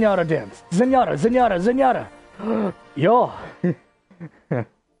 Be a Zenyatta dance. Zenyatta. Yo.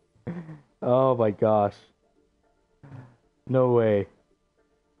 Oh my gosh. No way.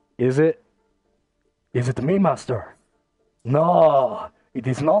 Is it? Is it me, master? No, it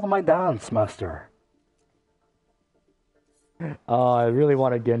is not my dance, master. Oh, I really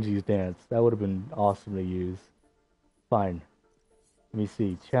wanted Genji's dance. That would have been awesome to use. Fine. Let me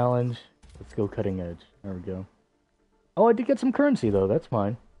see. Challenge. Let's go cutting edge. There we go. Oh, I did get some currency, though. That's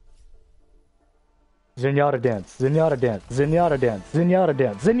fine. Zenyatta dance. Zenyatta dance. Zenyatta dance. Zenyatta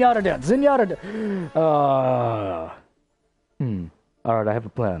dance. Zenyatta dance. Zenyatta dance. Alright, I have a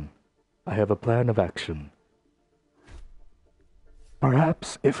plan. I have a plan of action.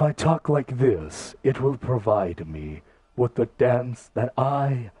 Perhaps if I talk like this, it will provide me with the dance that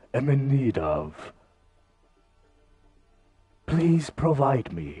I am in need of. Please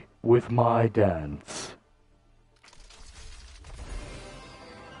provide me with my dance.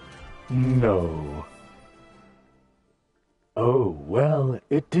 No. Oh, well,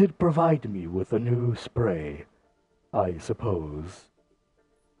 it did provide me with a new spray, I suppose.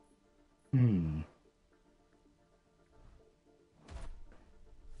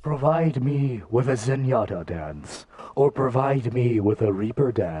 Provide me with a Zenyatta dance, or provide me with a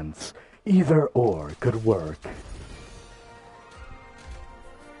Reaper dance. Either or could work.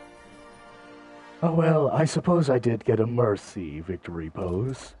 Oh well, I suppose I did get a Mercy victory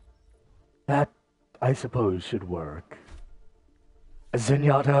pose. That, I suppose, should work. A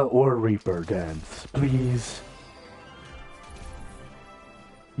Zenyatta or Reaper dance, please.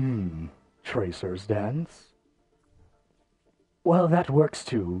 Tracer's dance? Well, that works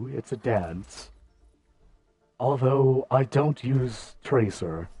too. It's a dance. Although, I don't use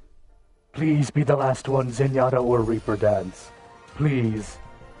Tracer. Please be the last one, Zenyatta or Reaper dance. Please.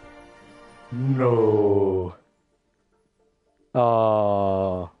 No.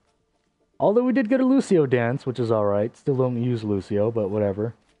 Although we did get a Lucio dance, which is alright. Still don't use Lucio, but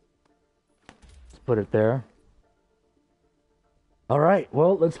whatever. Let's put it there. Alright,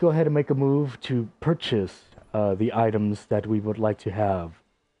 well, let's go ahead and make a move to purchase the items that we would like to have.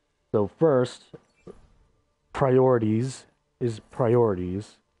 So first, priorities is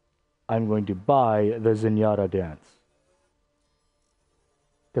priorities. I'm going to buy the Zenyatta dance.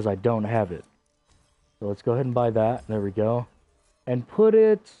 Because I don't have it. So let's go ahead and buy that. There we go. And put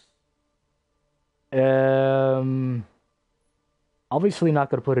it... obviously not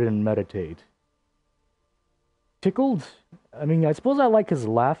going to put it in Meditate. tickled. I mean, I suppose I like his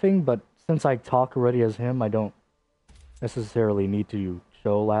laughing, but since I talk already as him, I don't necessarily need to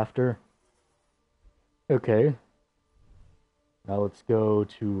show laughter. Okay. Now let's go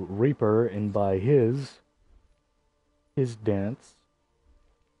to Reaper and buy his dance.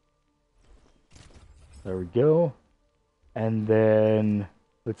 There we go. And then,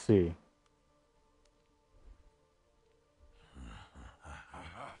 let's see.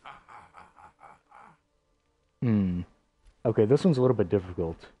 Okay, this one's a little bit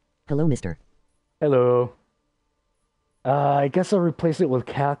difficult. Hello, mister. Hello. I guess I'll replace it with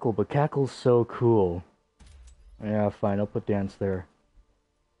Cackle, but Cackle's so cool. Yeah, fine, I'll put Dance there.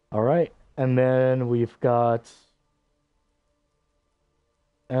 Alright, and then we've got...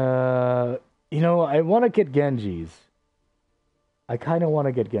 you know, I want to get Genji's. I kind of want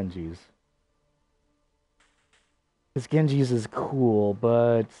to get Genji's. Because Genji's is cool,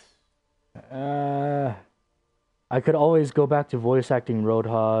 but... I could always go back to voice acting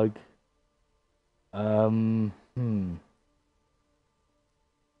Roadhog.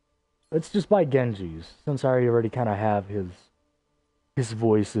 Let's just buy Genji's, since I already kind of have his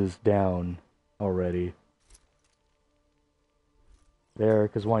voices down already. There,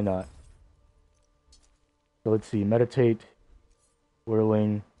 because why not? So let's see, Meditate,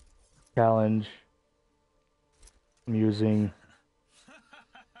 Whirling, Challenge, Musing.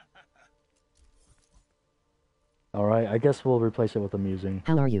 Alright, I guess we'll replace it with Amusing.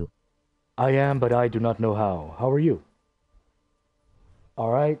 How are you? I am, but I do not know how. How are you?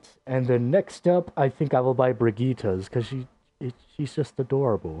 Alright, and then next up, I think I will buy Brigitte's, because she's just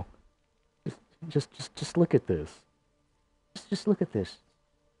adorable. Just look at this. Just look at this.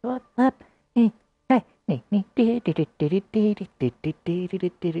 Yeah,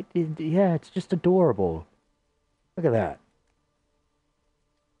 it's just adorable. Look at that.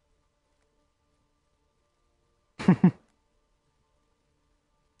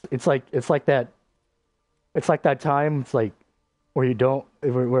 It's like that time, it's like where you don't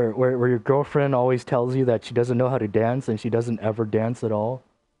where your girlfriend always tells you that she doesn't know how to dance and she doesn't ever dance at all.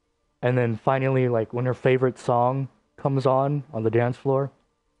 And then finally, like when her favorite song comes on the dance floor,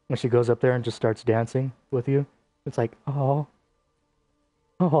 when she goes up there and just starts dancing with you, it's like, oh.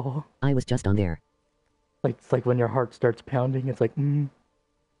 I was just on there. Like it's like when your heart starts pounding, it's like,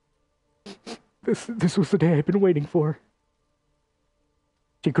 This was the day I've been waiting for.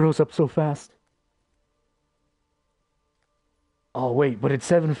 She grows up so fast. Oh wait, but it's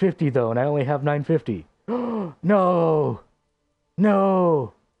 750 though, and I only have 950. No!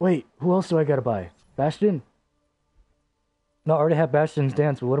 No! Wait, who else do I gotta buy? Bastion? No, I already have Bastion's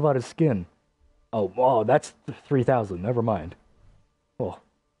dance, but what about his skin? Oh, that's 3,000, never mind. Oh,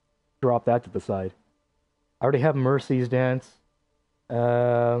 drop that to the side. I already have Mercy's dance.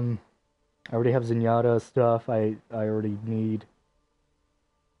 I already have Zenyatta stuff I already need.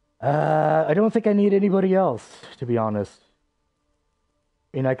 I don't think I need anybody else, to be honest.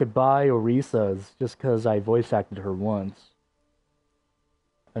 I mean, I could buy Orisa's just because I voice acted her once.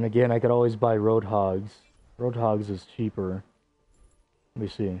 And again, I could always buy Roadhog's. Roadhog's is cheaper. Let me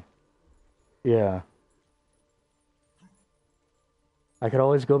see. Yeah. I could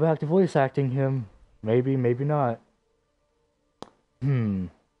always go back to voice acting him. Maybe, maybe not.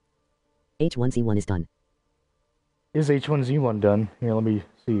 H1Z1 is done. Is H1Z1 done? Here, let me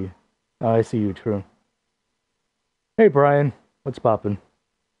see. Oh, I see you, true. Hey, Brian. What's poppin'?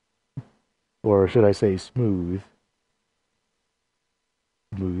 Or should I say smooth?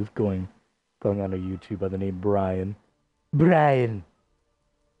 Smooth, going on a YouTube by the name Brian. Brian!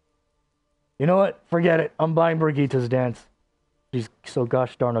 You know what? Forget it. I'm buying Brigitte's dance. She's so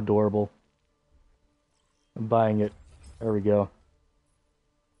gosh darn adorable. I'm buying it. There we go.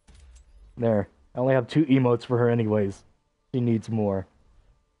 There. I only have 2 emotes for her anyways. She needs more.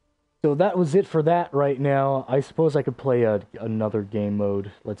 So that was it for that right now. I suppose I could play another game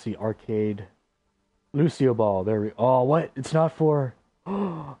mode. Let's see, arcade. Lucio Ball. There we... Oh, what? It's not for...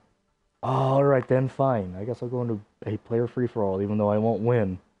 Oh, alright then, fine. I guess I'll go into a player free-for-all, even though I won't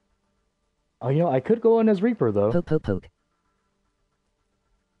win. Oh, you know, I could go in as Reaper, though. Poke, poke, poke.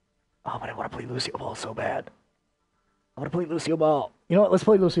 Oh, but I want to play Lucio Ball so bad. I want to play Lucio Ball. You know what? Let's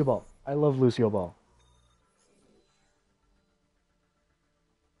play Lucio Ball. I love Lucio Ball.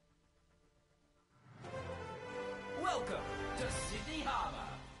 Welcome to Sydney Harbour.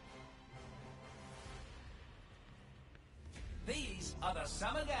 These are the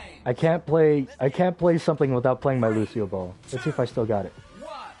summer games. I can't play something without playing my Lucio Ball. Let's see if I still got it.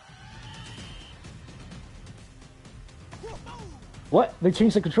 What? They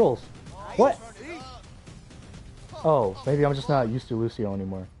changed the controls. What? Oh, maybe I'm just not used to Lucio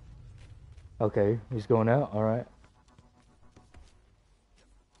anymore. Okay, he's going out. All right.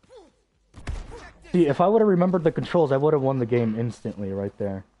 See, if I would have remembered the controls, I would have won the game instantly right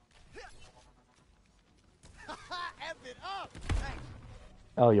there.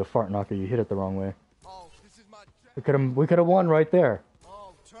 Oh, you fart knocker! You hit it the wrong way. We could have won right there.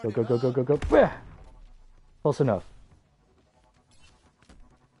 Go go go go go go! Yeah. Close enough.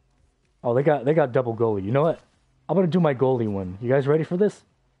 Oh, they got double goalie. You know what? I'm gonna do my goalie one. You guys ready for this?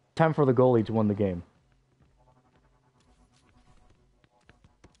 Time for the goalie to win the game.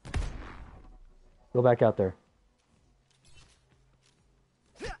 Go back out there.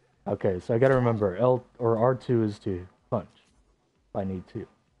 Okay, so I gotta remember L or R2 is to punch. If I need to.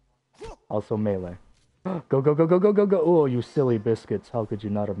 Also melee. Go go go go go go go! Oh, you silly biscuits! How could you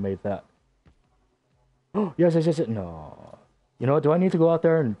not have made that? Oh yes yes yes yes! No. You know what? Do I need to go out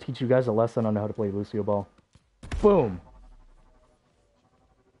there and teach you guys a lesson on how to play Lucio Ball? Boom!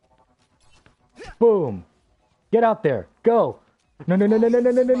 Boom! Get out there! Go! No no no no no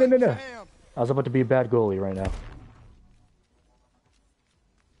no no no no no no! I was about to be a bad goalie right now.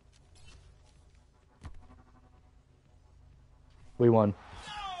 We won.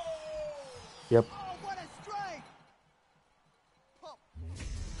 Yep.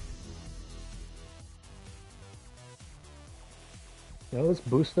 Yeah, let's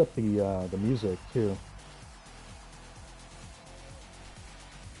boost up the music too.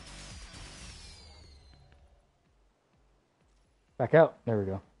 Back out. There we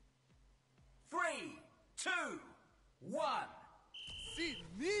go. 3, 2, 1.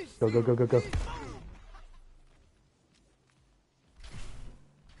 Go go go go go.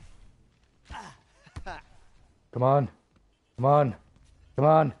 Come on. Come on. Come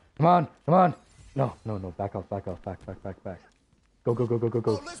on. Come on. Come on. No, no, no. Back off. Back off. Back, back, back, back. Go, go, go, go, go,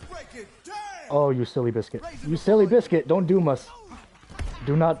 go. Oh, you silly biscuit. You silly biscuit. Don't doom us.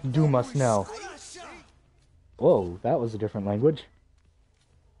 Do not doom us now. Whoa, that was a different language.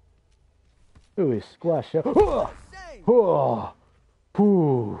 Ooh, squash. Oh, oh,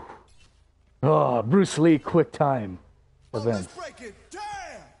 oh, oh, Bruce Lee quick time event.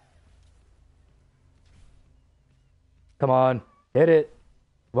 Come on, hit it.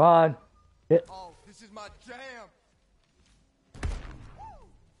 Come on, hit. Oh, this is my jam.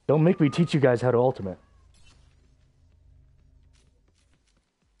 Don't make me teach you guys how to ultimate.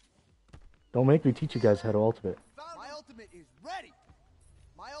 Don't make me teach you guys how to ultimate. My ultimate is ready.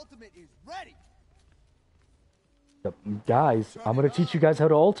 My ultimate is ready. Guys, I'm gonna teach you guys how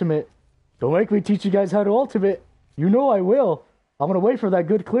to ultimate. Don't make me teach you guys how to ultimate. You know I will. I'm gonna wait for that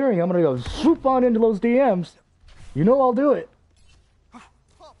good clearing. I'm gonna go swoop on into those DMs. You know I'll do it.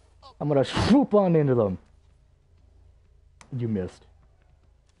 I'm gonna swoop on into them. You missed.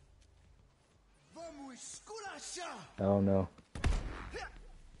 Oh no.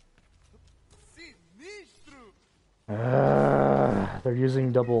 They're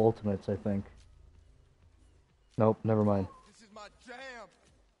using double ultimates, I think. Nope, never mind. This is my jam.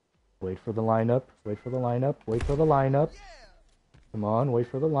 Wait for the lineup. Wait for the lineup. Wait for the lineup. Come on, wait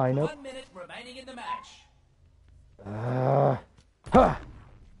for the lineup. 1 minute remaining in the match. Ha!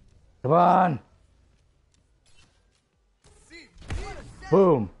 Come on!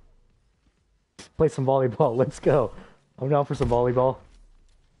 Boom! Play some volleyball. Let's go. I'm down for some volleyball.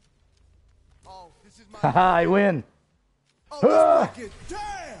 Oh, this is my Haha, I win! Oh, let's break it. Damn.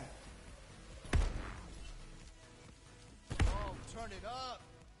 Oh, turn it up.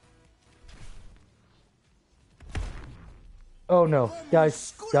 Oh no.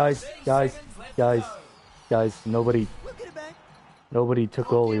 Guys, nobody took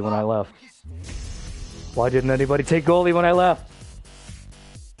goalie when I left. Why didn't anybody take goalie when I left?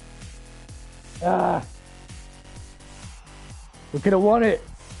 Ah! We could have won it!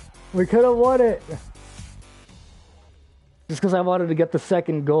 We could have won it! Just because I wanted to get the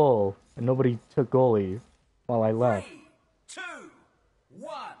second goal, and nobody took goalie while I left. 3, 2,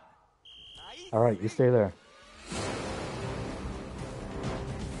 1. Alright, you stay there.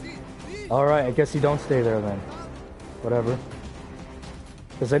 Alright, I guess you don't stay there then. Whatever.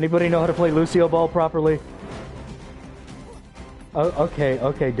 Does anybody know how to play Lucio Ball properly? Oh,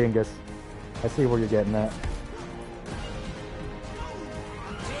 okay, Dingus. I see where you're getting at. 10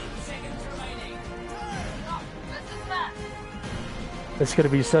 seconds remaining. It's gonna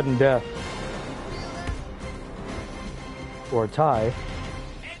be sudden death. Or a tie.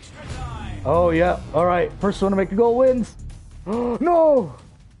 Extra time. Oh, yeah. Alright, first one to make a goal wins. No!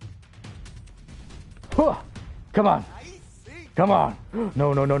 Huh. Come on. Come on.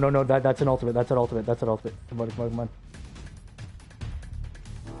 No. That's an ultimate. That's an ultimate. Come on.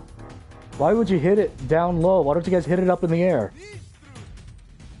 Why would you hit it down low? Why don't you guys hit it up in the air?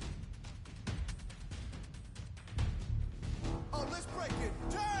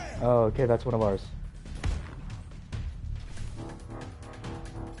 Oh, okay, that's one of ours.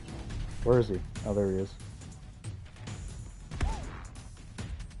 Where is he? Oh, there he is.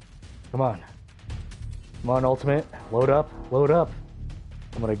 Come on. Come on, Ultimate. Load up, load up.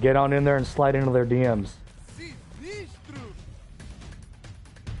 I'm gonna get on in there and slide into their DMs.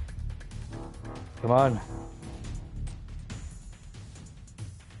 Come on.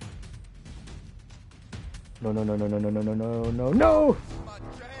 No, no, no, no, no, no, no, no, no, no,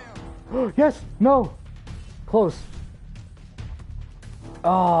 no! Yes! No! Close.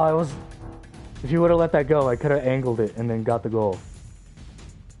 Oh, it was... If you would have let that go, I could have angled it and then got the goal.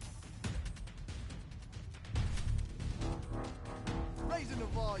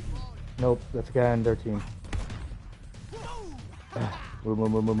 Nope, that's a guy on their team. Move,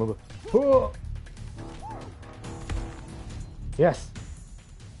 move, move, move, move. Oh! Yes!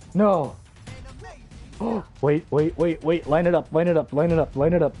 No! Oh, wait, wait, wait, wait. Line it up, line it up, line it up,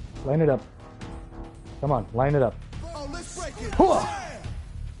 line it up, line it up. Come on, line it up. Oh, let's break it.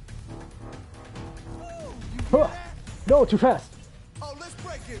 No, too fast. Oh, let's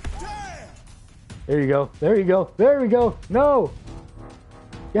break it. Damn. There you go. There you go. There we go. No.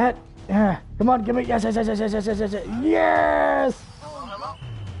 Get. Come on, give me. Yes, yes, yes, yes, yes, yes, yes, yes. Yes.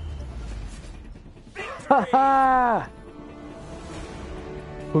 Haha.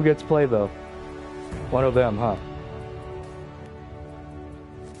 Who gets play though? One of them, huh?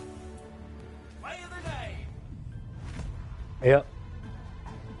 Play of the day. Yep.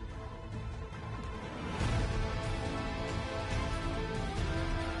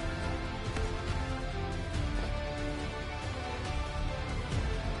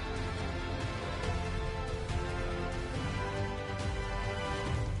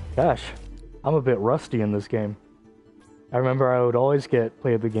 Gosh, I'm a bit rusty in this game. I remember I would always get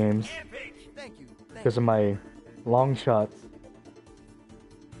play of the games Thank you. because of my long shots.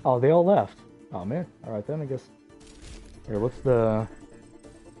 Oh, they all left. Oh man. Alright then, I guess. Here, what's the...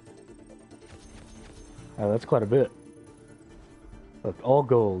 Oh, that's quite a bit. Look, all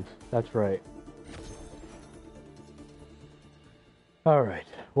gold. That's right. Alright.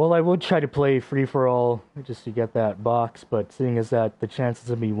 Well, I would try to play free-for-all just to get that box, but seeing as that the chances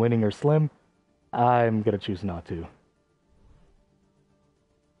of me winning are slim, I'm gonna choose not to.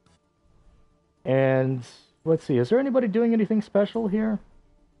 And let's see, is there anybody doing anything special here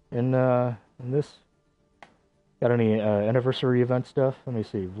in this? Got any anniversary event stuff? Let me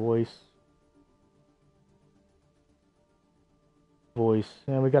see. Voice.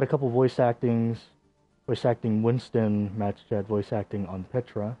 And we got a couple voice acting Winston match chat voice acting on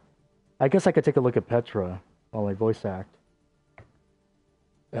Petra. I guess I could take a look at Petra while I voice act.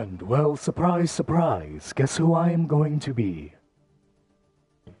 And well, surprise, surprise, guess who I am going to be?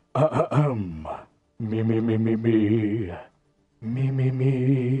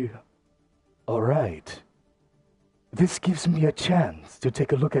 Me. Alright. This gives me a chance to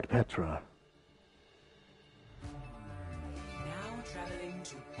take a look at Petra. Now traveling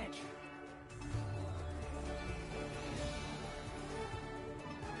to Petra.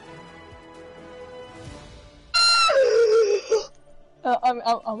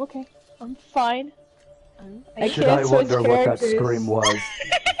 I'm okay. I'm fine. Should I wonder what that scream was?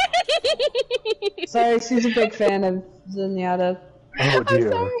 Sorry, she's a big fan of Zenyatta. Oh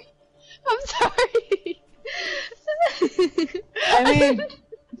dear. I'm sorry. I mean,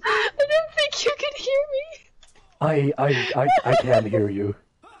 I didn't think you could hear me. I can't hear you.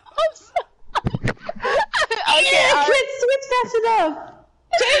 I'm sorry. Okay, I can't switch fast enough.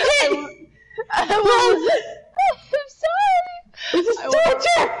 I'm sorry. This is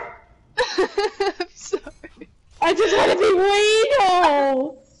torture. I'm sorry. I just want to be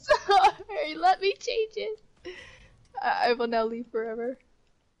Reno. Sorry, let me change it. I will now leave forever.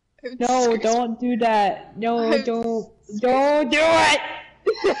 No, don't do that. No, don't do it.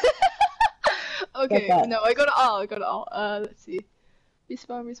 Okay, no, I go to all. Let's see.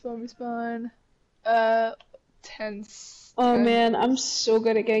 Respawn. Tense. Oh man, I'm so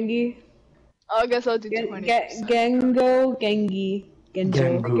good at Gengi. I guess I'll do 20. Gengi.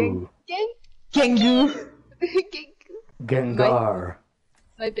 Gengu. Gengu. Gengar.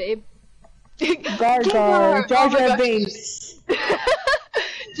 My babe. Jar Jar Binks.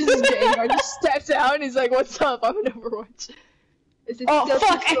 Just Gengar just steps out and he's like, "What's up? I'm in Overwatch." Is it still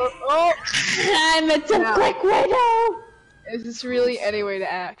fuck! I'm a quick widow. Is this really any way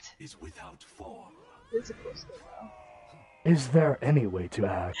to act? Is without form. It's supposed to now. Is there any way to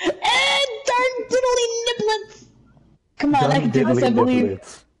act? And darn diddly niblets! Come on, I can do this, I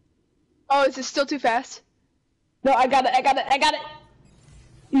believe. Oh, is it still too fast? No, I got it.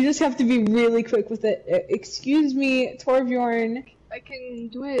 You just have to be really quick with it. Excuse me, Torbjorn. I can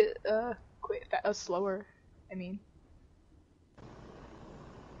do it slower. I mean,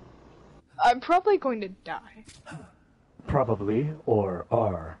 I'm probably going to die. Probably, or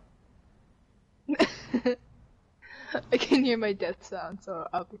are. I can hear my death sound, so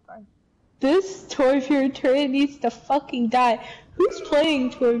I'll be fine. This Torbjorn turret needs to fucking die. Who's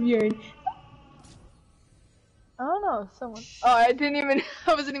playing Torbjorn? I don't know, someone. Oh, I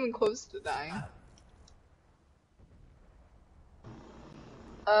wasn't even close to dying.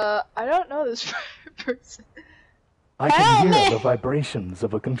 I don't know this person. I can hear the vibrations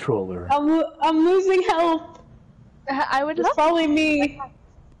of a controller. I'm losing health. I would It's love probably me.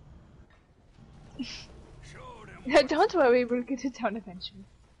 Don't worry, we'll get it down eventually.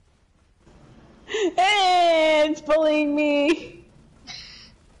 Hey, it's bullying me.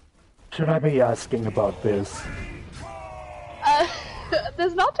 Should I be asking about this?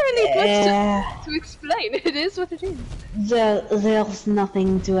 There's not really much to explain. It is what it is. There's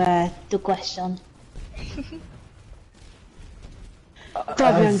nothing to question.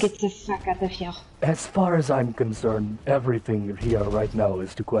 Torbjorn, get the fuck out of here. As far as I'm concerned, everything here right now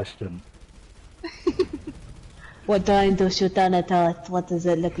is to question. We're trying to shoot down a turret. What does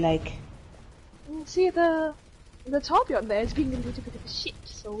it look like? See, the Torbjorn there is being a little bit of a shit,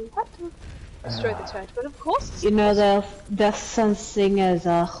 so we have to destroy the turret. But of course, You know, there's something as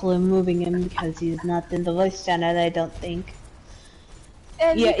removing him because he's not in the voice channel, I don't think.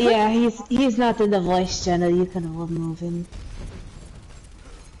 and Yeah, he's not in the voice channel, you can remove him.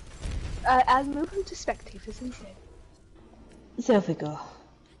 I'll move him to spectators instead, There we go.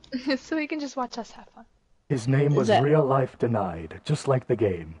 so he can just watch us have fun. His name was that- real life denied, just like the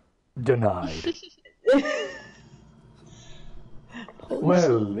game. Denied.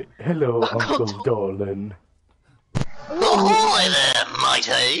 Well, hello, Uncle Dolan. Oh, hi there,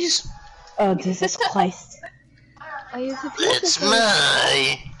 mateys. Oh, Jesus Christ. It's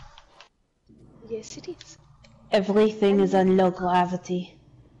me. Yes, it is. Everything is on low gravity.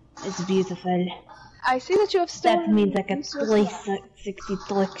 It's beautiful. I see that you have stolen. That means I can resources. 360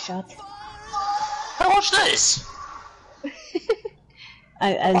 trick shot. Hey, watch this.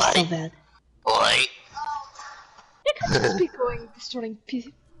 I'm so bad. Oi, You can't just be going destroying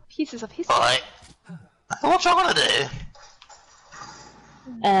pieces of history. oi. What you gonna do?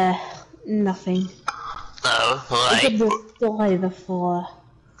 Nothing. No, I could oi. destroy the floor.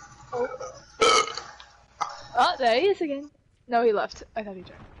 Oh, there he is again. No, he left. I thought he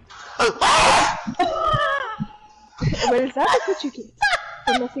joined. Where is that? What you get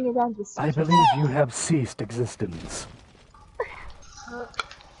for messing around with stuff? I believe you have ceased existence.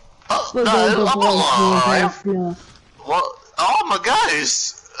 Oh, We're no, going to I'm break the entire alive. floor. What? Oh, my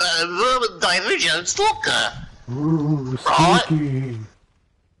ghost. David Jones Stalker. Ooh, Right. spooky.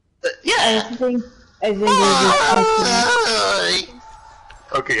 Yeah. I think it was awesome.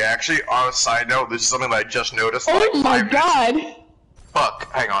 Oi. Okay, actually, on a side note, this is something that I just noticed. Oh like my 5 minutes. god!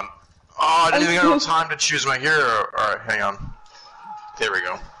 Fuck, hang on. Oh, I didn't even have enough time to choose my hero. Alright, hang on. There we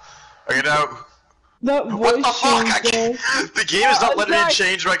go. Okay, now. That What voice the fuck? I change there. can't, the game is not letting me sorry.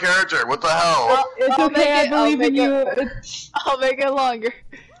 change my character. What the hell? It's I'll okay, make I it- I'll believe in make you. it- I'll make it longer.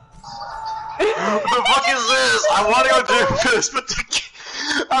 What the fuck is this? I want to go Doomfist, but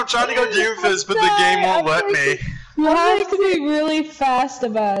I'm trying to go Doomfist, but the game won't let me. You have to be really fast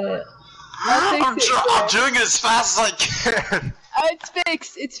about it. I'm doing it as fast as I can. It's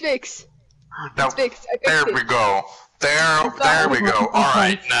fixed. It's fixed. Now, It's fixed. I fixed there it. we go. There we go.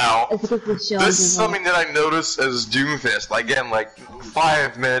 Alright, now. It's because the show This is something that I noticed as Doomfist, again, like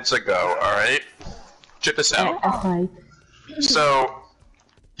 5 minutes ago, alright? Check this out. Okay. So,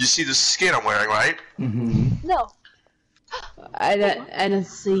 you see the skin I'm wearing, right? Mm-hmm. No. I don't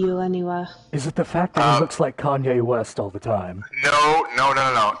see you anywhere. Is it the fact that he looks like Kanye West all the time? No.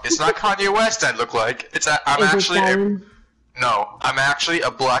 It's not Kanye West I look like. I'm Is it actually Darren? no, I'm actually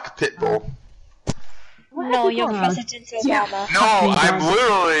a black pit bull. No, you're President Obama. No, I'm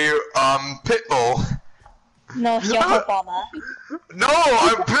literally Pitbull. No, you're Obama. No,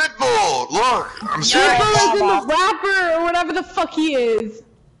 I'm Pitbull. Look, I'm You're serious. Pitbull is Obama. the rapper or whatever the fuck he is.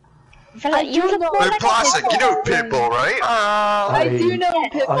 You look more Hey, like Plastic, you know Pitbull, right? I do know I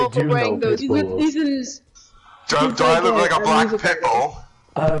Pitbull do for wearing know those. Pitbull. He's in. Do I look like a black music Pitbull?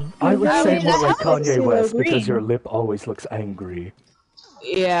 I would I say mean, more like that's how Kanye it's West green. because your lip always looks angry.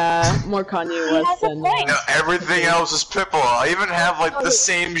 Yeah, more Kanye West has a than. point. No, everything else is Pitbull. I even have like the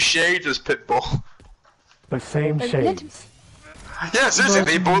same shades as Pitbull. The same shades. Yeah,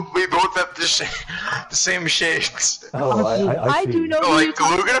 seriously, we both have the same shades. Oh, I I see. do know No, who you're like,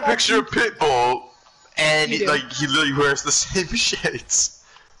 talking look at a about. picture of Pitbull, and You he do. literally wears the same shades.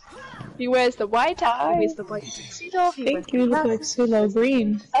 He wears the white. He wears the white tuxedo. He wears Thank you, look like Silo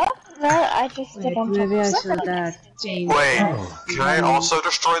Green. Oh, well, I just Wait, didn't maybe I talk. should change. Wait, can I also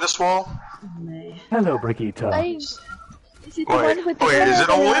destroy this wall? Hello, Brigitte. Is it the one with the Wait, is it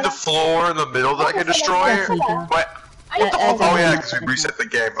only the floor in the middle that I can destroy? What? Oh yeah, because we reset the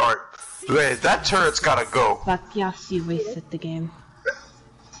game. Alright. Wait, that turret's gotta go. Fuck yes, you reset the game.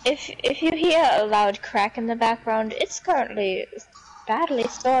 If you hear a loud crack in the background, it's currently badly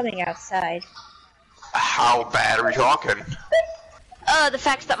storming outside. How bad are we talking? The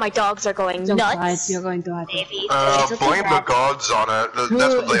fact that my dogs are going Don't nuts. fight, you're going to have to. Maybe. Blame the gods on it.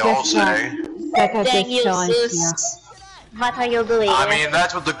 That's what they all say. Dang you, Zeus. What are you doing? I mean,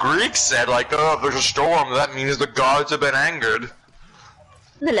 that's what the Greeks said. Like, oh, if there's a storm, that means the gods have been angered.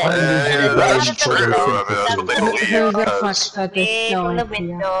 Yeah, that's true. I mean, that's what they believe.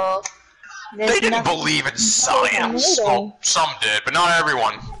 Because they didn't believe in science. Well, some did, but not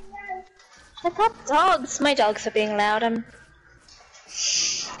everyone. I got dogs. My dogs are being loud.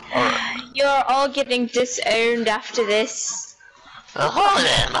 You're all getting disowned after this. Hello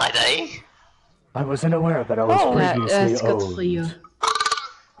there, my day. I wasn't aware that I was previously that's good owned. for you.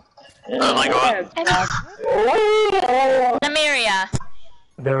 Oh my god. Namiria.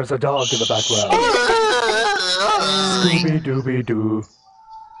 There's a dog in the background. Scooby-Dooby-Doo.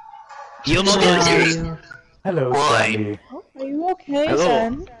 Hello, Sammy. Are you okay, Hello.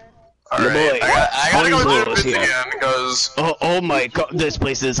 son? Alright, I gotta go do this again, because... Oh my god, this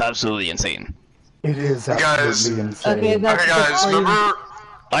place is absolutely insane. It is absolutely insane. Okay, that's guys, remember...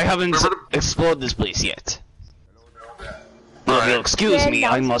 I haven't explored this place yet. If you'll excuse me,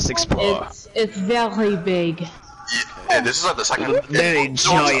 I must explore. It's very big. Yeah, this is like the second... Very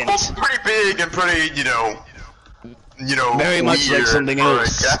giant. It's pretty big and pretty, you know, very much like weird something for a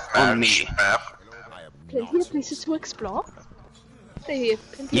else deathmatch on me. map. Plenty of places to explore. Plenty of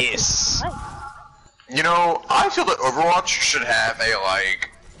Yes. You know, I feel that Overwatch should have a, like...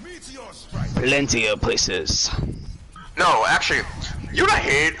 Plenty of places. No, actually, you know what I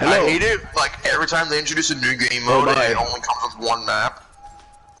hate? Hello. I hate it, like, every time they introduce a new game mode and it only comes with one map.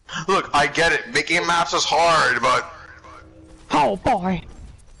 Look, I get it, making maps is hard, but... Oh boy.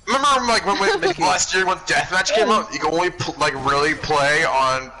 Remember, like, when last year when Deathmatch came out, you could only, really play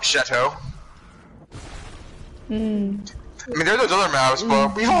on Chateau? I mean, there are those other maps,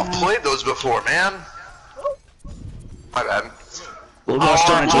 but we've all played those before, man. My bad. We'll go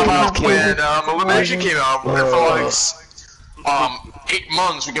start When Elimination came out, for like 8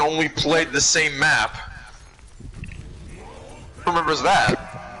 months, we can only play the same map. Who remembers that?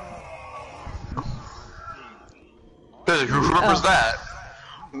 Who remembers that?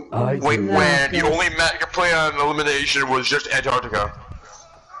 Wait, when the only map you could play on Elimination was just Antarctica.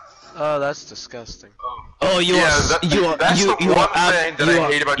 Oh, that's disgusting. Oh, that's the one thing that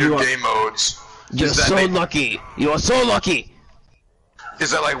I hate about new game modes. You're so lucky. You are so lucky.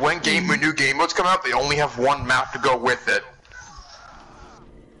 Is that like when new game modes come out, they only have one map to go with it.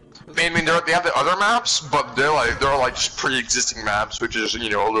 I mean, they have the other maps, but they're like just pre-existing maps, which is, you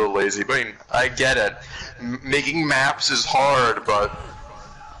know, a little lazy. But I mean, I get it. Making maps is hard, but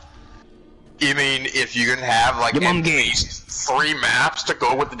I mean, if you can have like at least 3 maps to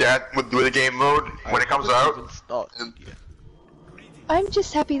go with the game mode when it comes out. I'm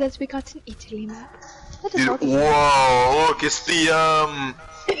just happy that we got an Italy map. Dude, whoa! Look, it's the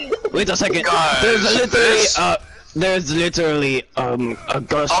Wait a second. Guys, there's literally a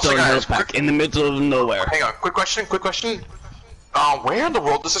ghost stone hill pack in the middle of nowhere. Hang on, quick question. Where in the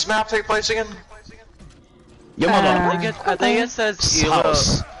world does this map take place again? Your mother. I think it says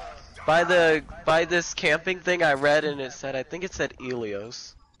House. by this camping thing I read, and it said, I think it said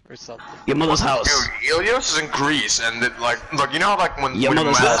Ilios or something. Your mother's house. Dude, Ilios is in Greece, and it, like, look, you know how like when Your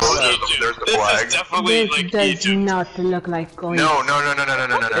mother's house. there's the flag. This is definitely This does not look like going. No.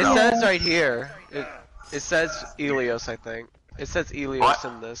 It says right here. It says Ilios, I think. It says Ilios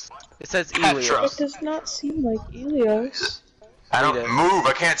in this. It says Ilios. It does not seem like Ilios. I don't move.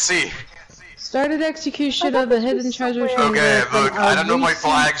 I can't see. Started execution of the hidden treasure chamber. Okay, look, I don't know my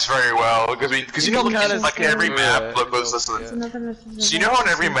flags very well because you know, like in every map. it. Look, listen. So you know how in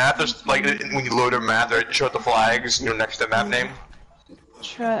every map there's like when you load a map, they show the flags, you know, next to the map name.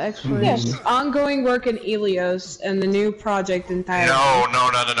 Exploration. Ongoing work in Ilios and the new project entirely. No.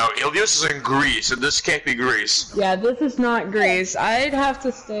 Ilios is in Greece, and this can't be Greece. Yeah, this is not Greece. I'd have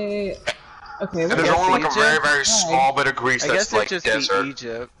to stay. Okay. And there's only like a very small bit of Greece that's like just desert.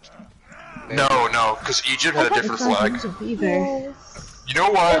 Egypt. No, because Egypt had a different flag. Either. You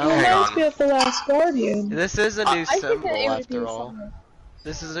know what? Hang on. Me of the Last Guardian. This is a new symbol after all.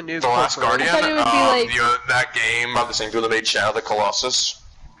 This is a new. The Last Guardian? I thought it would be like... that game about the same people that made Shadow of the Colossus.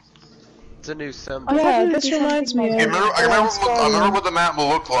 It's a new symbol. Oh, yeah, this reminds me of. I remember what the map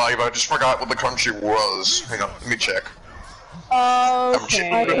looked like, but I just forgot what the country was. Hang on, let me check. Okay.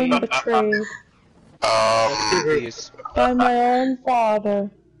 I've been betrayed by my own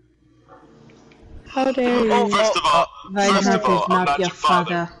father. How dare you? First of all, I'm not your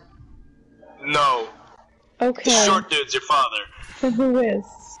father. No. Okay. The short dude's your father. Then who is?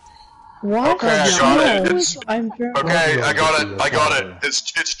 What? Okay, I got it. Okay, I got it.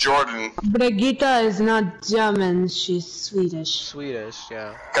 It's Jordan. Brigitte is not German, she's Swedish. Swedish,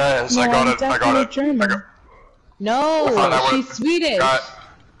 yeah. Guys, I got it. German. No, she's Swedish.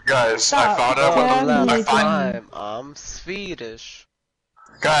 Guys, I found out where I'm Swedish.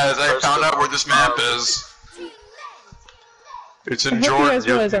 Guys, I found out where this map is. It's in Jordan.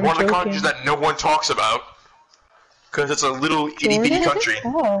 It's one of the countries that no one talks about. Because it's a little itty-bitty country.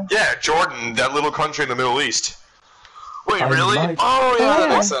 Oh. Yeah, Jordan, that little country in the Middle East. Wait, really? Oh, yeah, that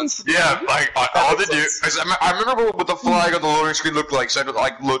makes sense. Yeah, like, all they do... I remember what the flag on the loading screen looked like, so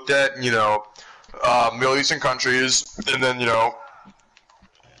I looked at, Middle Eastern countries, and then,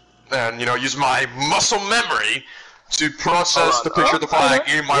 use my muscle memory to process the picture of the flag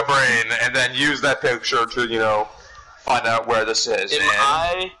in my brain, and then use that picture to, find out where this is. Am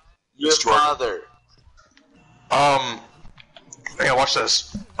I your father? Hey, watch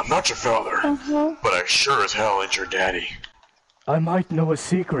this. I'm not your father, but I sure as hell ain't your daddy. I might know a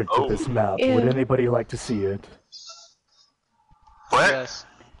secret to this map. Ew. Would anybody like to see it? What? Yes.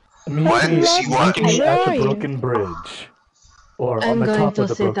 Meet me at the broken bridge. Or on the top of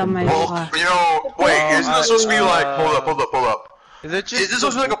the broken bridge. Well, wait, isn't this supposed to be like... Hold up. Is this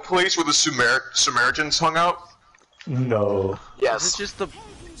supposed to be like a place where the Samaritans hung out? No. Yes. Is it just the...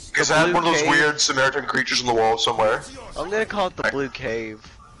 Is that one of those weird Samaritan creatures on the wall somewhere? I'm gonna call it the Blue Cave.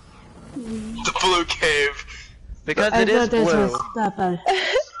 The Blue Cave. Because it is blue.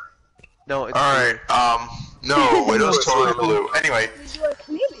 No, it's Alright, no, it was totally blue. Anyway.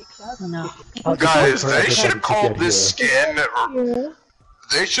 Guys, they should have called this skin...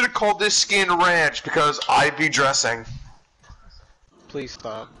 They should have called this skin ranch because I'd be dressing. Please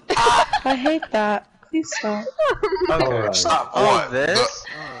stop. I hate that. Please stop. Okay, stop. What? This?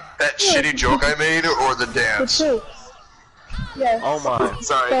 That shitty joke I made, or the dance? Yes. Oh my.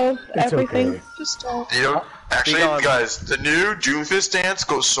 Sorry. Both, everything. Okay. Just don't. Actually, guys, the new Doomfist dance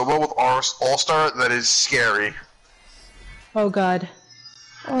goes so well with All-Star that is scary. Oh god.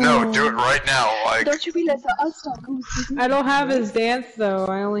 No, do it right now, like... Don't you realize that All-Star goes... I don't have his dance though,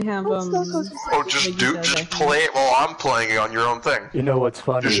 I only have Oh, just play it while I'm playing it on your own thing. You know what's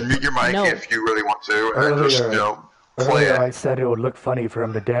funny? Just mute your mic if you really want to, and then just, play Earlier it. I said it would look funny for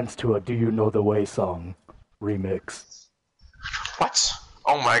him to dance to a Do You Know The Way song remix. What?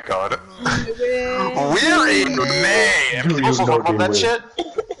 Oh my god. We're in May, and people still talk about that shit?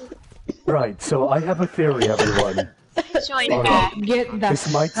 Right, so I have a theory, everyone. Get the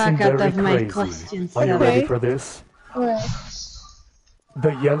This might seem fuck out very of my crazy. questions. Are you ready for this? Alright.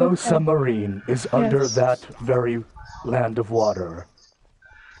 The yellow submarine is under that very land of water.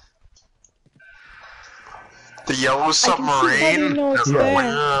 The yellow submarine?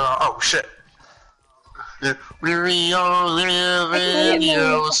 Oh shit. We all live in the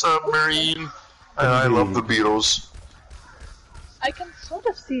yellow submarine. I love the Beatles. I can sort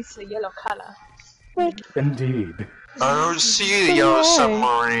of see the yellow color. Indeed. I don't see the yellow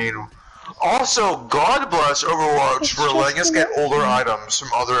submarine. Also, God bless Overwatch for letting us get older items from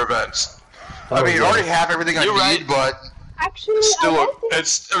other events. I mean, I already have everything I need, but actually, still,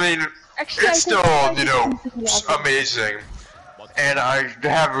 it's still, amazing. And I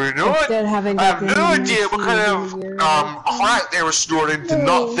have no idea what kind of crap they were snorting to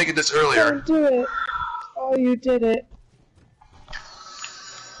not think of this earlier. Don't do it. Oh, you did it.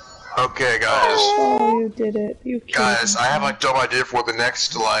 Okay, guys. Oh, you did it. You guys, I have a dope idea for what the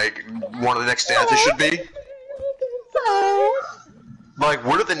next, one of the next dances should be. Like,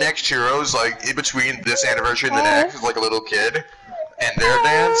 what if the next heroes, in between this anniversary and the next, like a little kid, and their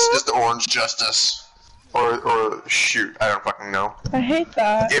dance is the Orange Justice. Or shoot, I don't fucking know. I hate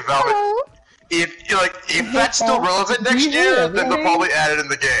that. If that's still relevant next year, then they'll probably add it in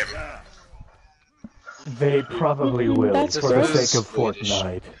the game. They probably will, for the sake of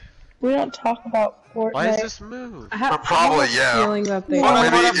Fortnite. We don't talk about Fortnite. Why is this move? Probably, yeah. Or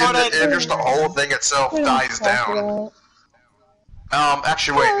maybe if just the whole thing itself dies down.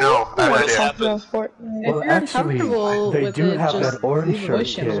 Actually, wait, no. I have an idea. Well, actually, they do have that orange shirt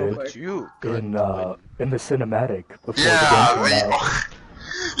kid in the cinematic before the game came out.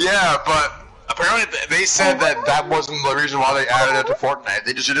 Yeah, but apparently they said that wasn't the reason why they added it to Fortnite.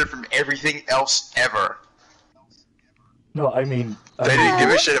 They just did it from everything else ever. No, I mean... They didn't give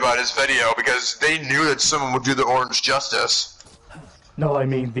a shit about his video because they knew that someone would do the orange justice. No, I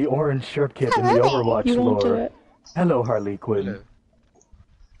mean the orange shirt kid in the Overwatch You won't do lore. it. Hello, Harley Quinn.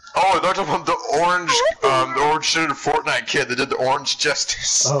 Oh, they're talking about the orange shirted Fortnite kid that did the orange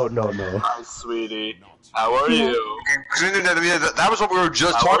justice. Oh, no, no. Hi, sweetie. How are you? That was what we were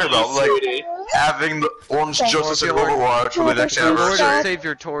just talking about, like, having the orange justice in Overwatch for the next Lord and anniversary.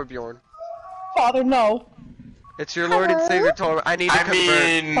 Savior Torbjorn. Father, no. It's your Lord and Savior Torbjorn. I need to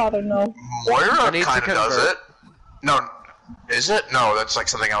convert. Father, no. Moira kind of does it. No, is it? No, that's like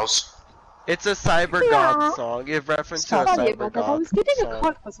something else. It's a cyber god song. Give reference to a Sorry cyber about that. I god was getting a song.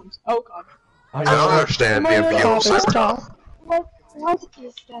 cut for some. Oh god. I don't understand the appeal of cyber god. What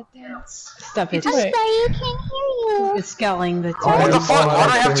is that dance? Stop it. I'm sorry, you can't hear you. It's scaling the What the fuck? Why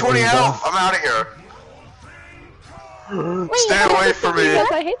do I have 20 health? I'm out of here. Stay away from me.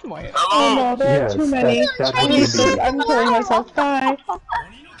 Because I hate Moya. Oh no, there are too many. I'm killing myself. Bye.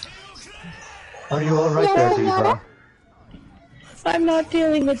 Are you alright there, Diva? I'm not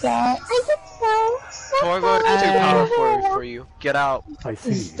dealing with that. Torbjorn is too powerful for you. Get out. I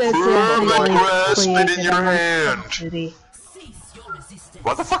see. Grasp it in your hand.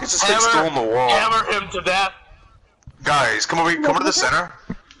 What the fuck is this thing still on the wall? Hammer him to death. Guys, come to the center.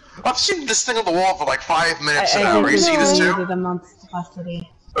 I've seen this thing on the wall for like 5 minutes now. Are you seeing this too?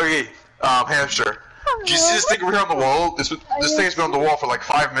 Okay, hamster. Do you see this thing over here on the wall? This thing's been on the wall for like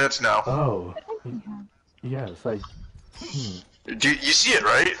 5 minutes now. Oh. Yes, Do you see it,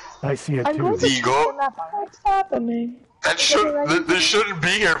 right? I see it too. Eagle. What's happening? This shouldn't be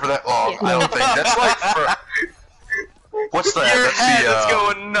here for that long. I don't think. That's like for... What's that? Your That's head the, is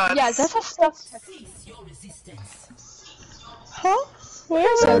going nuts. Yeah, that's a stuff. Huh?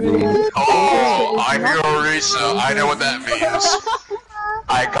 Where's everyone? Oh, I hear Orisa. I know what that means.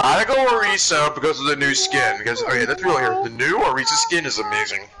 I gotta go Orisa because of the new skin. Because, okay, let's be real here. The new Orisa skin is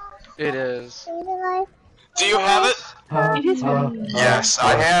amazing. It is. Do you have it? Yes,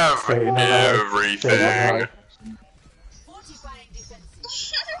 I have everything.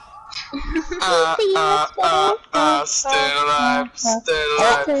 Stay alive, stay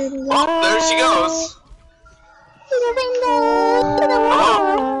alive. Oh, there she goes. To the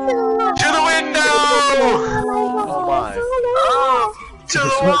window! Oh my. Oh, to the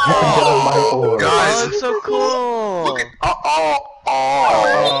wall! Oh, Guys, it's so cool. look at,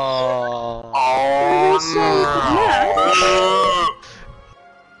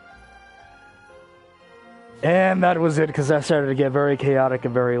 And that was it, because that started to get very chaotic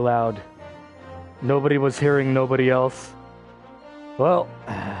and very loud. Nobody was hearing nobody else. Well,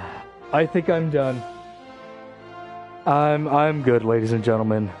 I think I'm done. I'm good, ladies and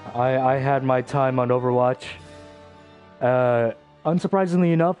gentlemen. I had my time on Overwatch.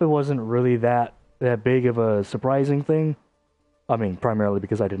 Unsurprisingly enough, it wasn't really that big of a surprising thing. I mean, primarily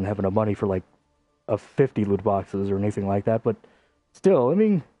because I didn't have enough money for like 50 loot boxes or anything like that, but still, I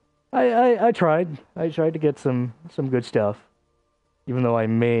mean, I tried. I tried to get some good stuff. Even though I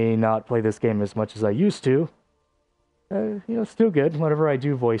may not play this game as much as I used to. You know, still good. Whenever I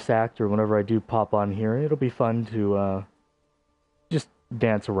do voice act or whenever I do pop on here, it'll be fun to just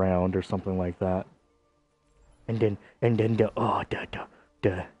dance around or something like that. And then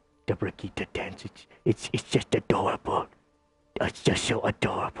the Brigitte dance, it's just adorable. It's just so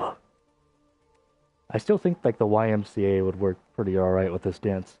adorable. I still think like the YMCA would work pretty alright with this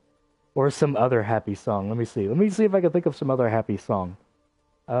dance. Or some other happy song. Let me see. Let me see if I can think of some other happy song.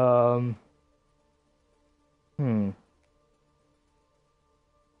 No.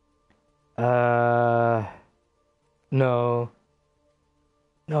 No,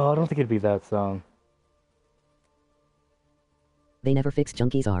 I don't think it'd be that song. They never fixed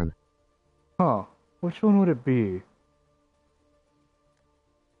Junkie's arm. Huh. Which one would it be?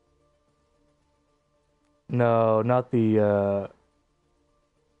 No, not the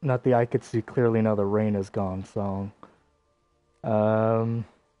I Could See Clearly Now the Rain Is Gone song. Oh.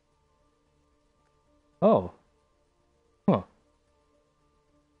 Huh.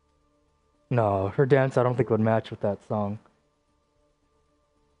 No, her dance I don't think would match with that song.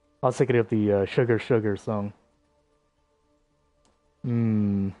 I was thinking of the Sugar Sugar song.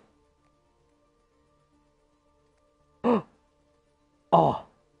 Oh.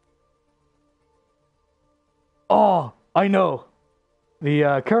 Oh, I know.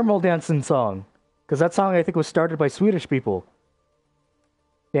 The Caramel Dancing song. Because that song, I think, was started by Swedish people.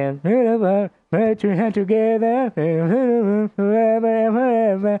 Put your hand together.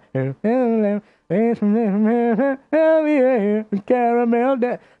 Caramel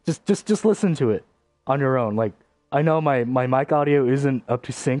dance. Just listen to it on your own. Like, I know my mic audio isn't up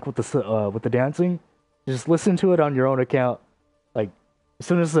to sync with the dancing, Just listen to it on your own account. Like, as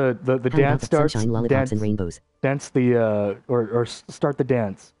soon as the dance starts, sunshine, lollipops, and rainbows. Dance the, or start the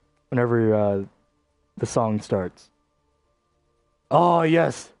dance whenever the song starts. Oh,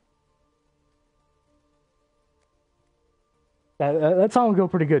 yes! That song will go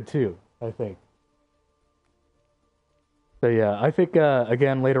pretty good, too, I think. So yeah, I think,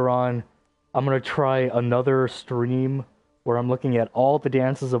 again, later on, I'm gonna try another stream where I'm looking at all the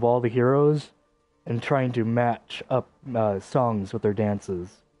dances of all the heroes and trying to match up songs with their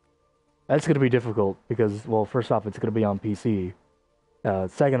dances. That's gonna be difficult because, well, first off, it's gonna be on PC.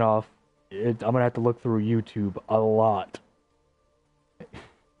 Second off, I'm gonna have to look through YouTube a lot.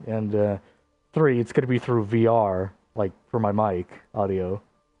 And 3, it's gonna be through VR, like for my mic audio.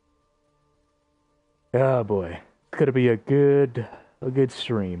 Oh boy, it's gonna be a good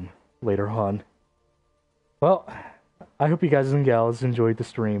stream later on. Well, I hope you guys and gals enjoyed the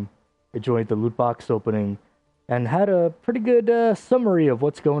stream, enjoyed the loot box opening, and had a pretty good summary of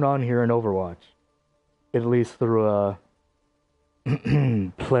what's going on here in Overwatch. At least through a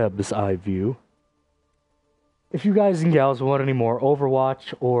pleb's eye view. If you guys and gals want any more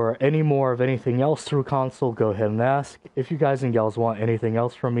Overwatch or any more of anything else through console, go ahead and ask. If you guys and gals want anything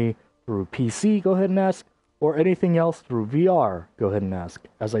else from me through PC, go ahead and ask. Or anything else through VR, go ahead and ask.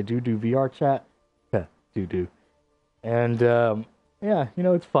 As I do VR chat. Do. And, yeah, you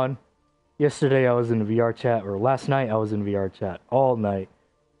know, it's fun. Yesterday I was in VR chat, or last night I was in VR chat all night.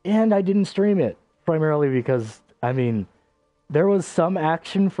 And I didn't stream it. Primarily because, I mean, there was some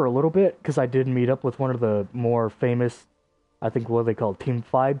action for a little bit, because I did meet up with one of the more famous, I think what they call Team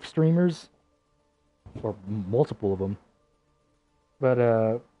 5 streamers. Or multiple of them.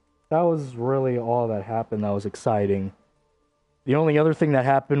 But, that was really all that happened. That was exciting. The only other thing that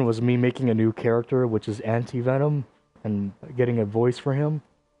happened was me making a new character, which is Anti-Venom, and getting a voice for him.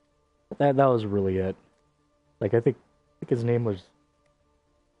 That was really it. Like, I think his name was...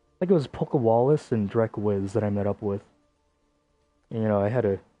 I think it was Polka Wallace and Drek Wiz that I met up with. You know, I had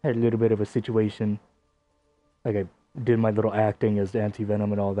a little bit of a situation. Like, I did my little acting as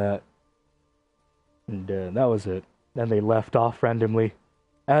Anti-Venom and all that. And that was it. Then they left off randomly.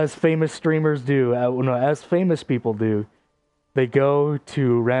 As famous streamers do, as famous people do. They go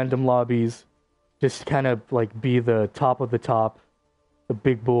to random lobbies, just kind of like be the top of the top, the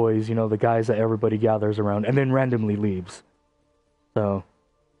big boys, you know, the guys that everybody gathers around, and then randomly leaves. So,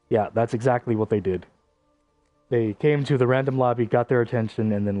 yeah, that's exactly what they did. They came to the random lobby, got their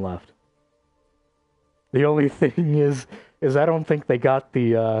attention, and then left. The only thing is I don't think they got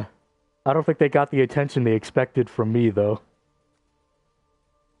the attention they expected from me, though.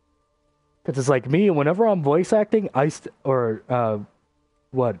 Because it's like me, whenever I'm voice acting, roleplay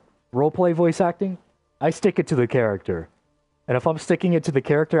voice acting, I stick it to the character. And if I'm sticking it to the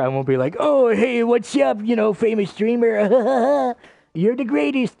character, I won't be like, oh, hey, what's up, you know, famous streamer, you're the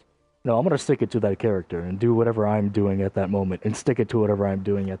greatest. No, I'm going to stick it to that character and do whatever I'm doing at that moment and stick it to whatever I'm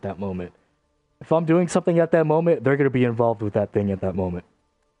doing at that moment. If I'm doing something at that moment, they're going to be involved with that thing at that moment.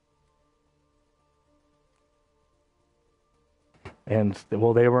 And,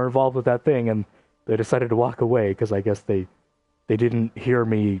 well, they were involved with that thing, and they decided to walk away, because I guess they didn't hear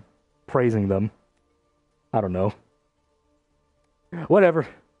me praising them. I don't know. Whatever.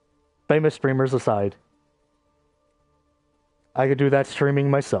 Famous streamers aside. I could do that streaming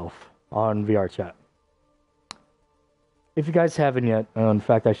myself on VR chat. If you guys haven't yet, in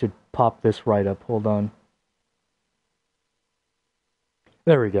fact, I should pop this right up. Hold on.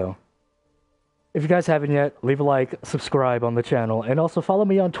 There we go. If you guys haven't yet, leave a like, subscribe on the channel, and also follow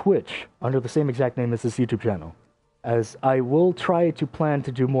me on Twitch under the same exact name as this YouTube channel, as I will try to plan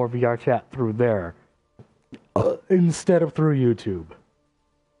to do more VR chat through there instead of through YouTube.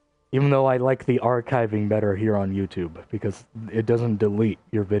 Even though I like the archiving better here on YouTube, because it doesn't delete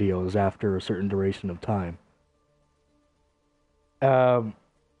your videos after a certain duration of time. And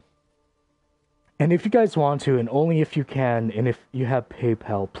if you guys want to, and only if you can, and if you have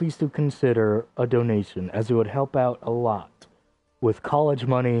PayPal, please do consider a donation, as it would help out a lot with college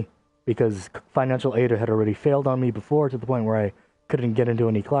money, because financial aid had already failed on me before, to the point where I couldn't get into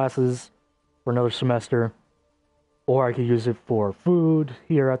any classes for another semester. Or I could use it for food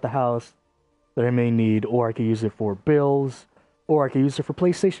here at the house that I may need, or I could use it for bills, or I could use it for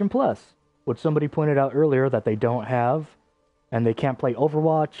PlayStation Plus, which somebody pointed out earlier that they don't have, and they can't play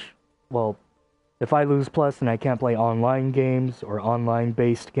Overwatch. Well, if I lose Plus and I can't play online games or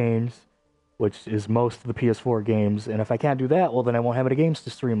online-based games, which is most of the PS4 games, and if I can't do that, well, then I won't have any games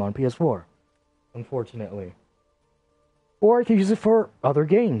to stream on PS4, unfortunately. Or I can use it for other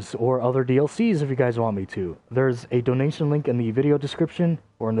games or other DLCs if you guys want me to. There's a donation link in the video description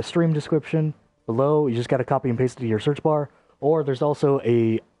or in the stream description below. You just got to copy and paste it to your search bar. Or there's also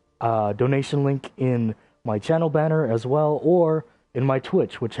a donation link in my channel banner as well, or in my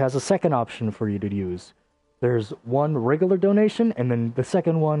Twitch, which has a second option for you to use. There's one regular donation, and then the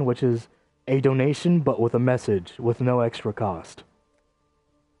second one, which is a donation, but with a message, with no extra cost.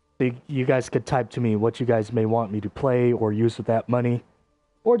 You guys could type to me what you guys may want me to play or use with that money,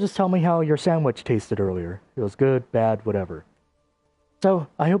 or just tell me how your sandwich tasted earlier. It was good, bad, whatever. So,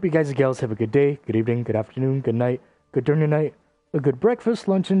 I hope you guys and gals have a good day, good evening, good afternoon, good night, good dinner night, a good breakfast,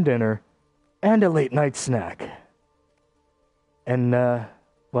 lunch, and dinner, and a late night snack. And,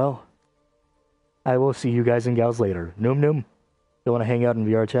 well, I will see you guys and gals later. Noom noom. If you want to hang out in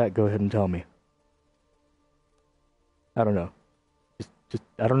VR chat, go ahead and tell me. I don't know. Just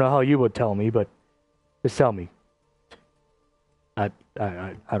I don't know how you would tell me, but just tell me. I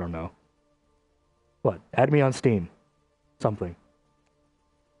don't know. What? Add me on Steam. Something.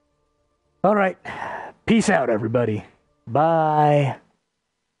 Alright. Peace out, everybody. Bye.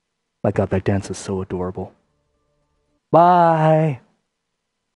 My god, that dance is so adorable. Bye.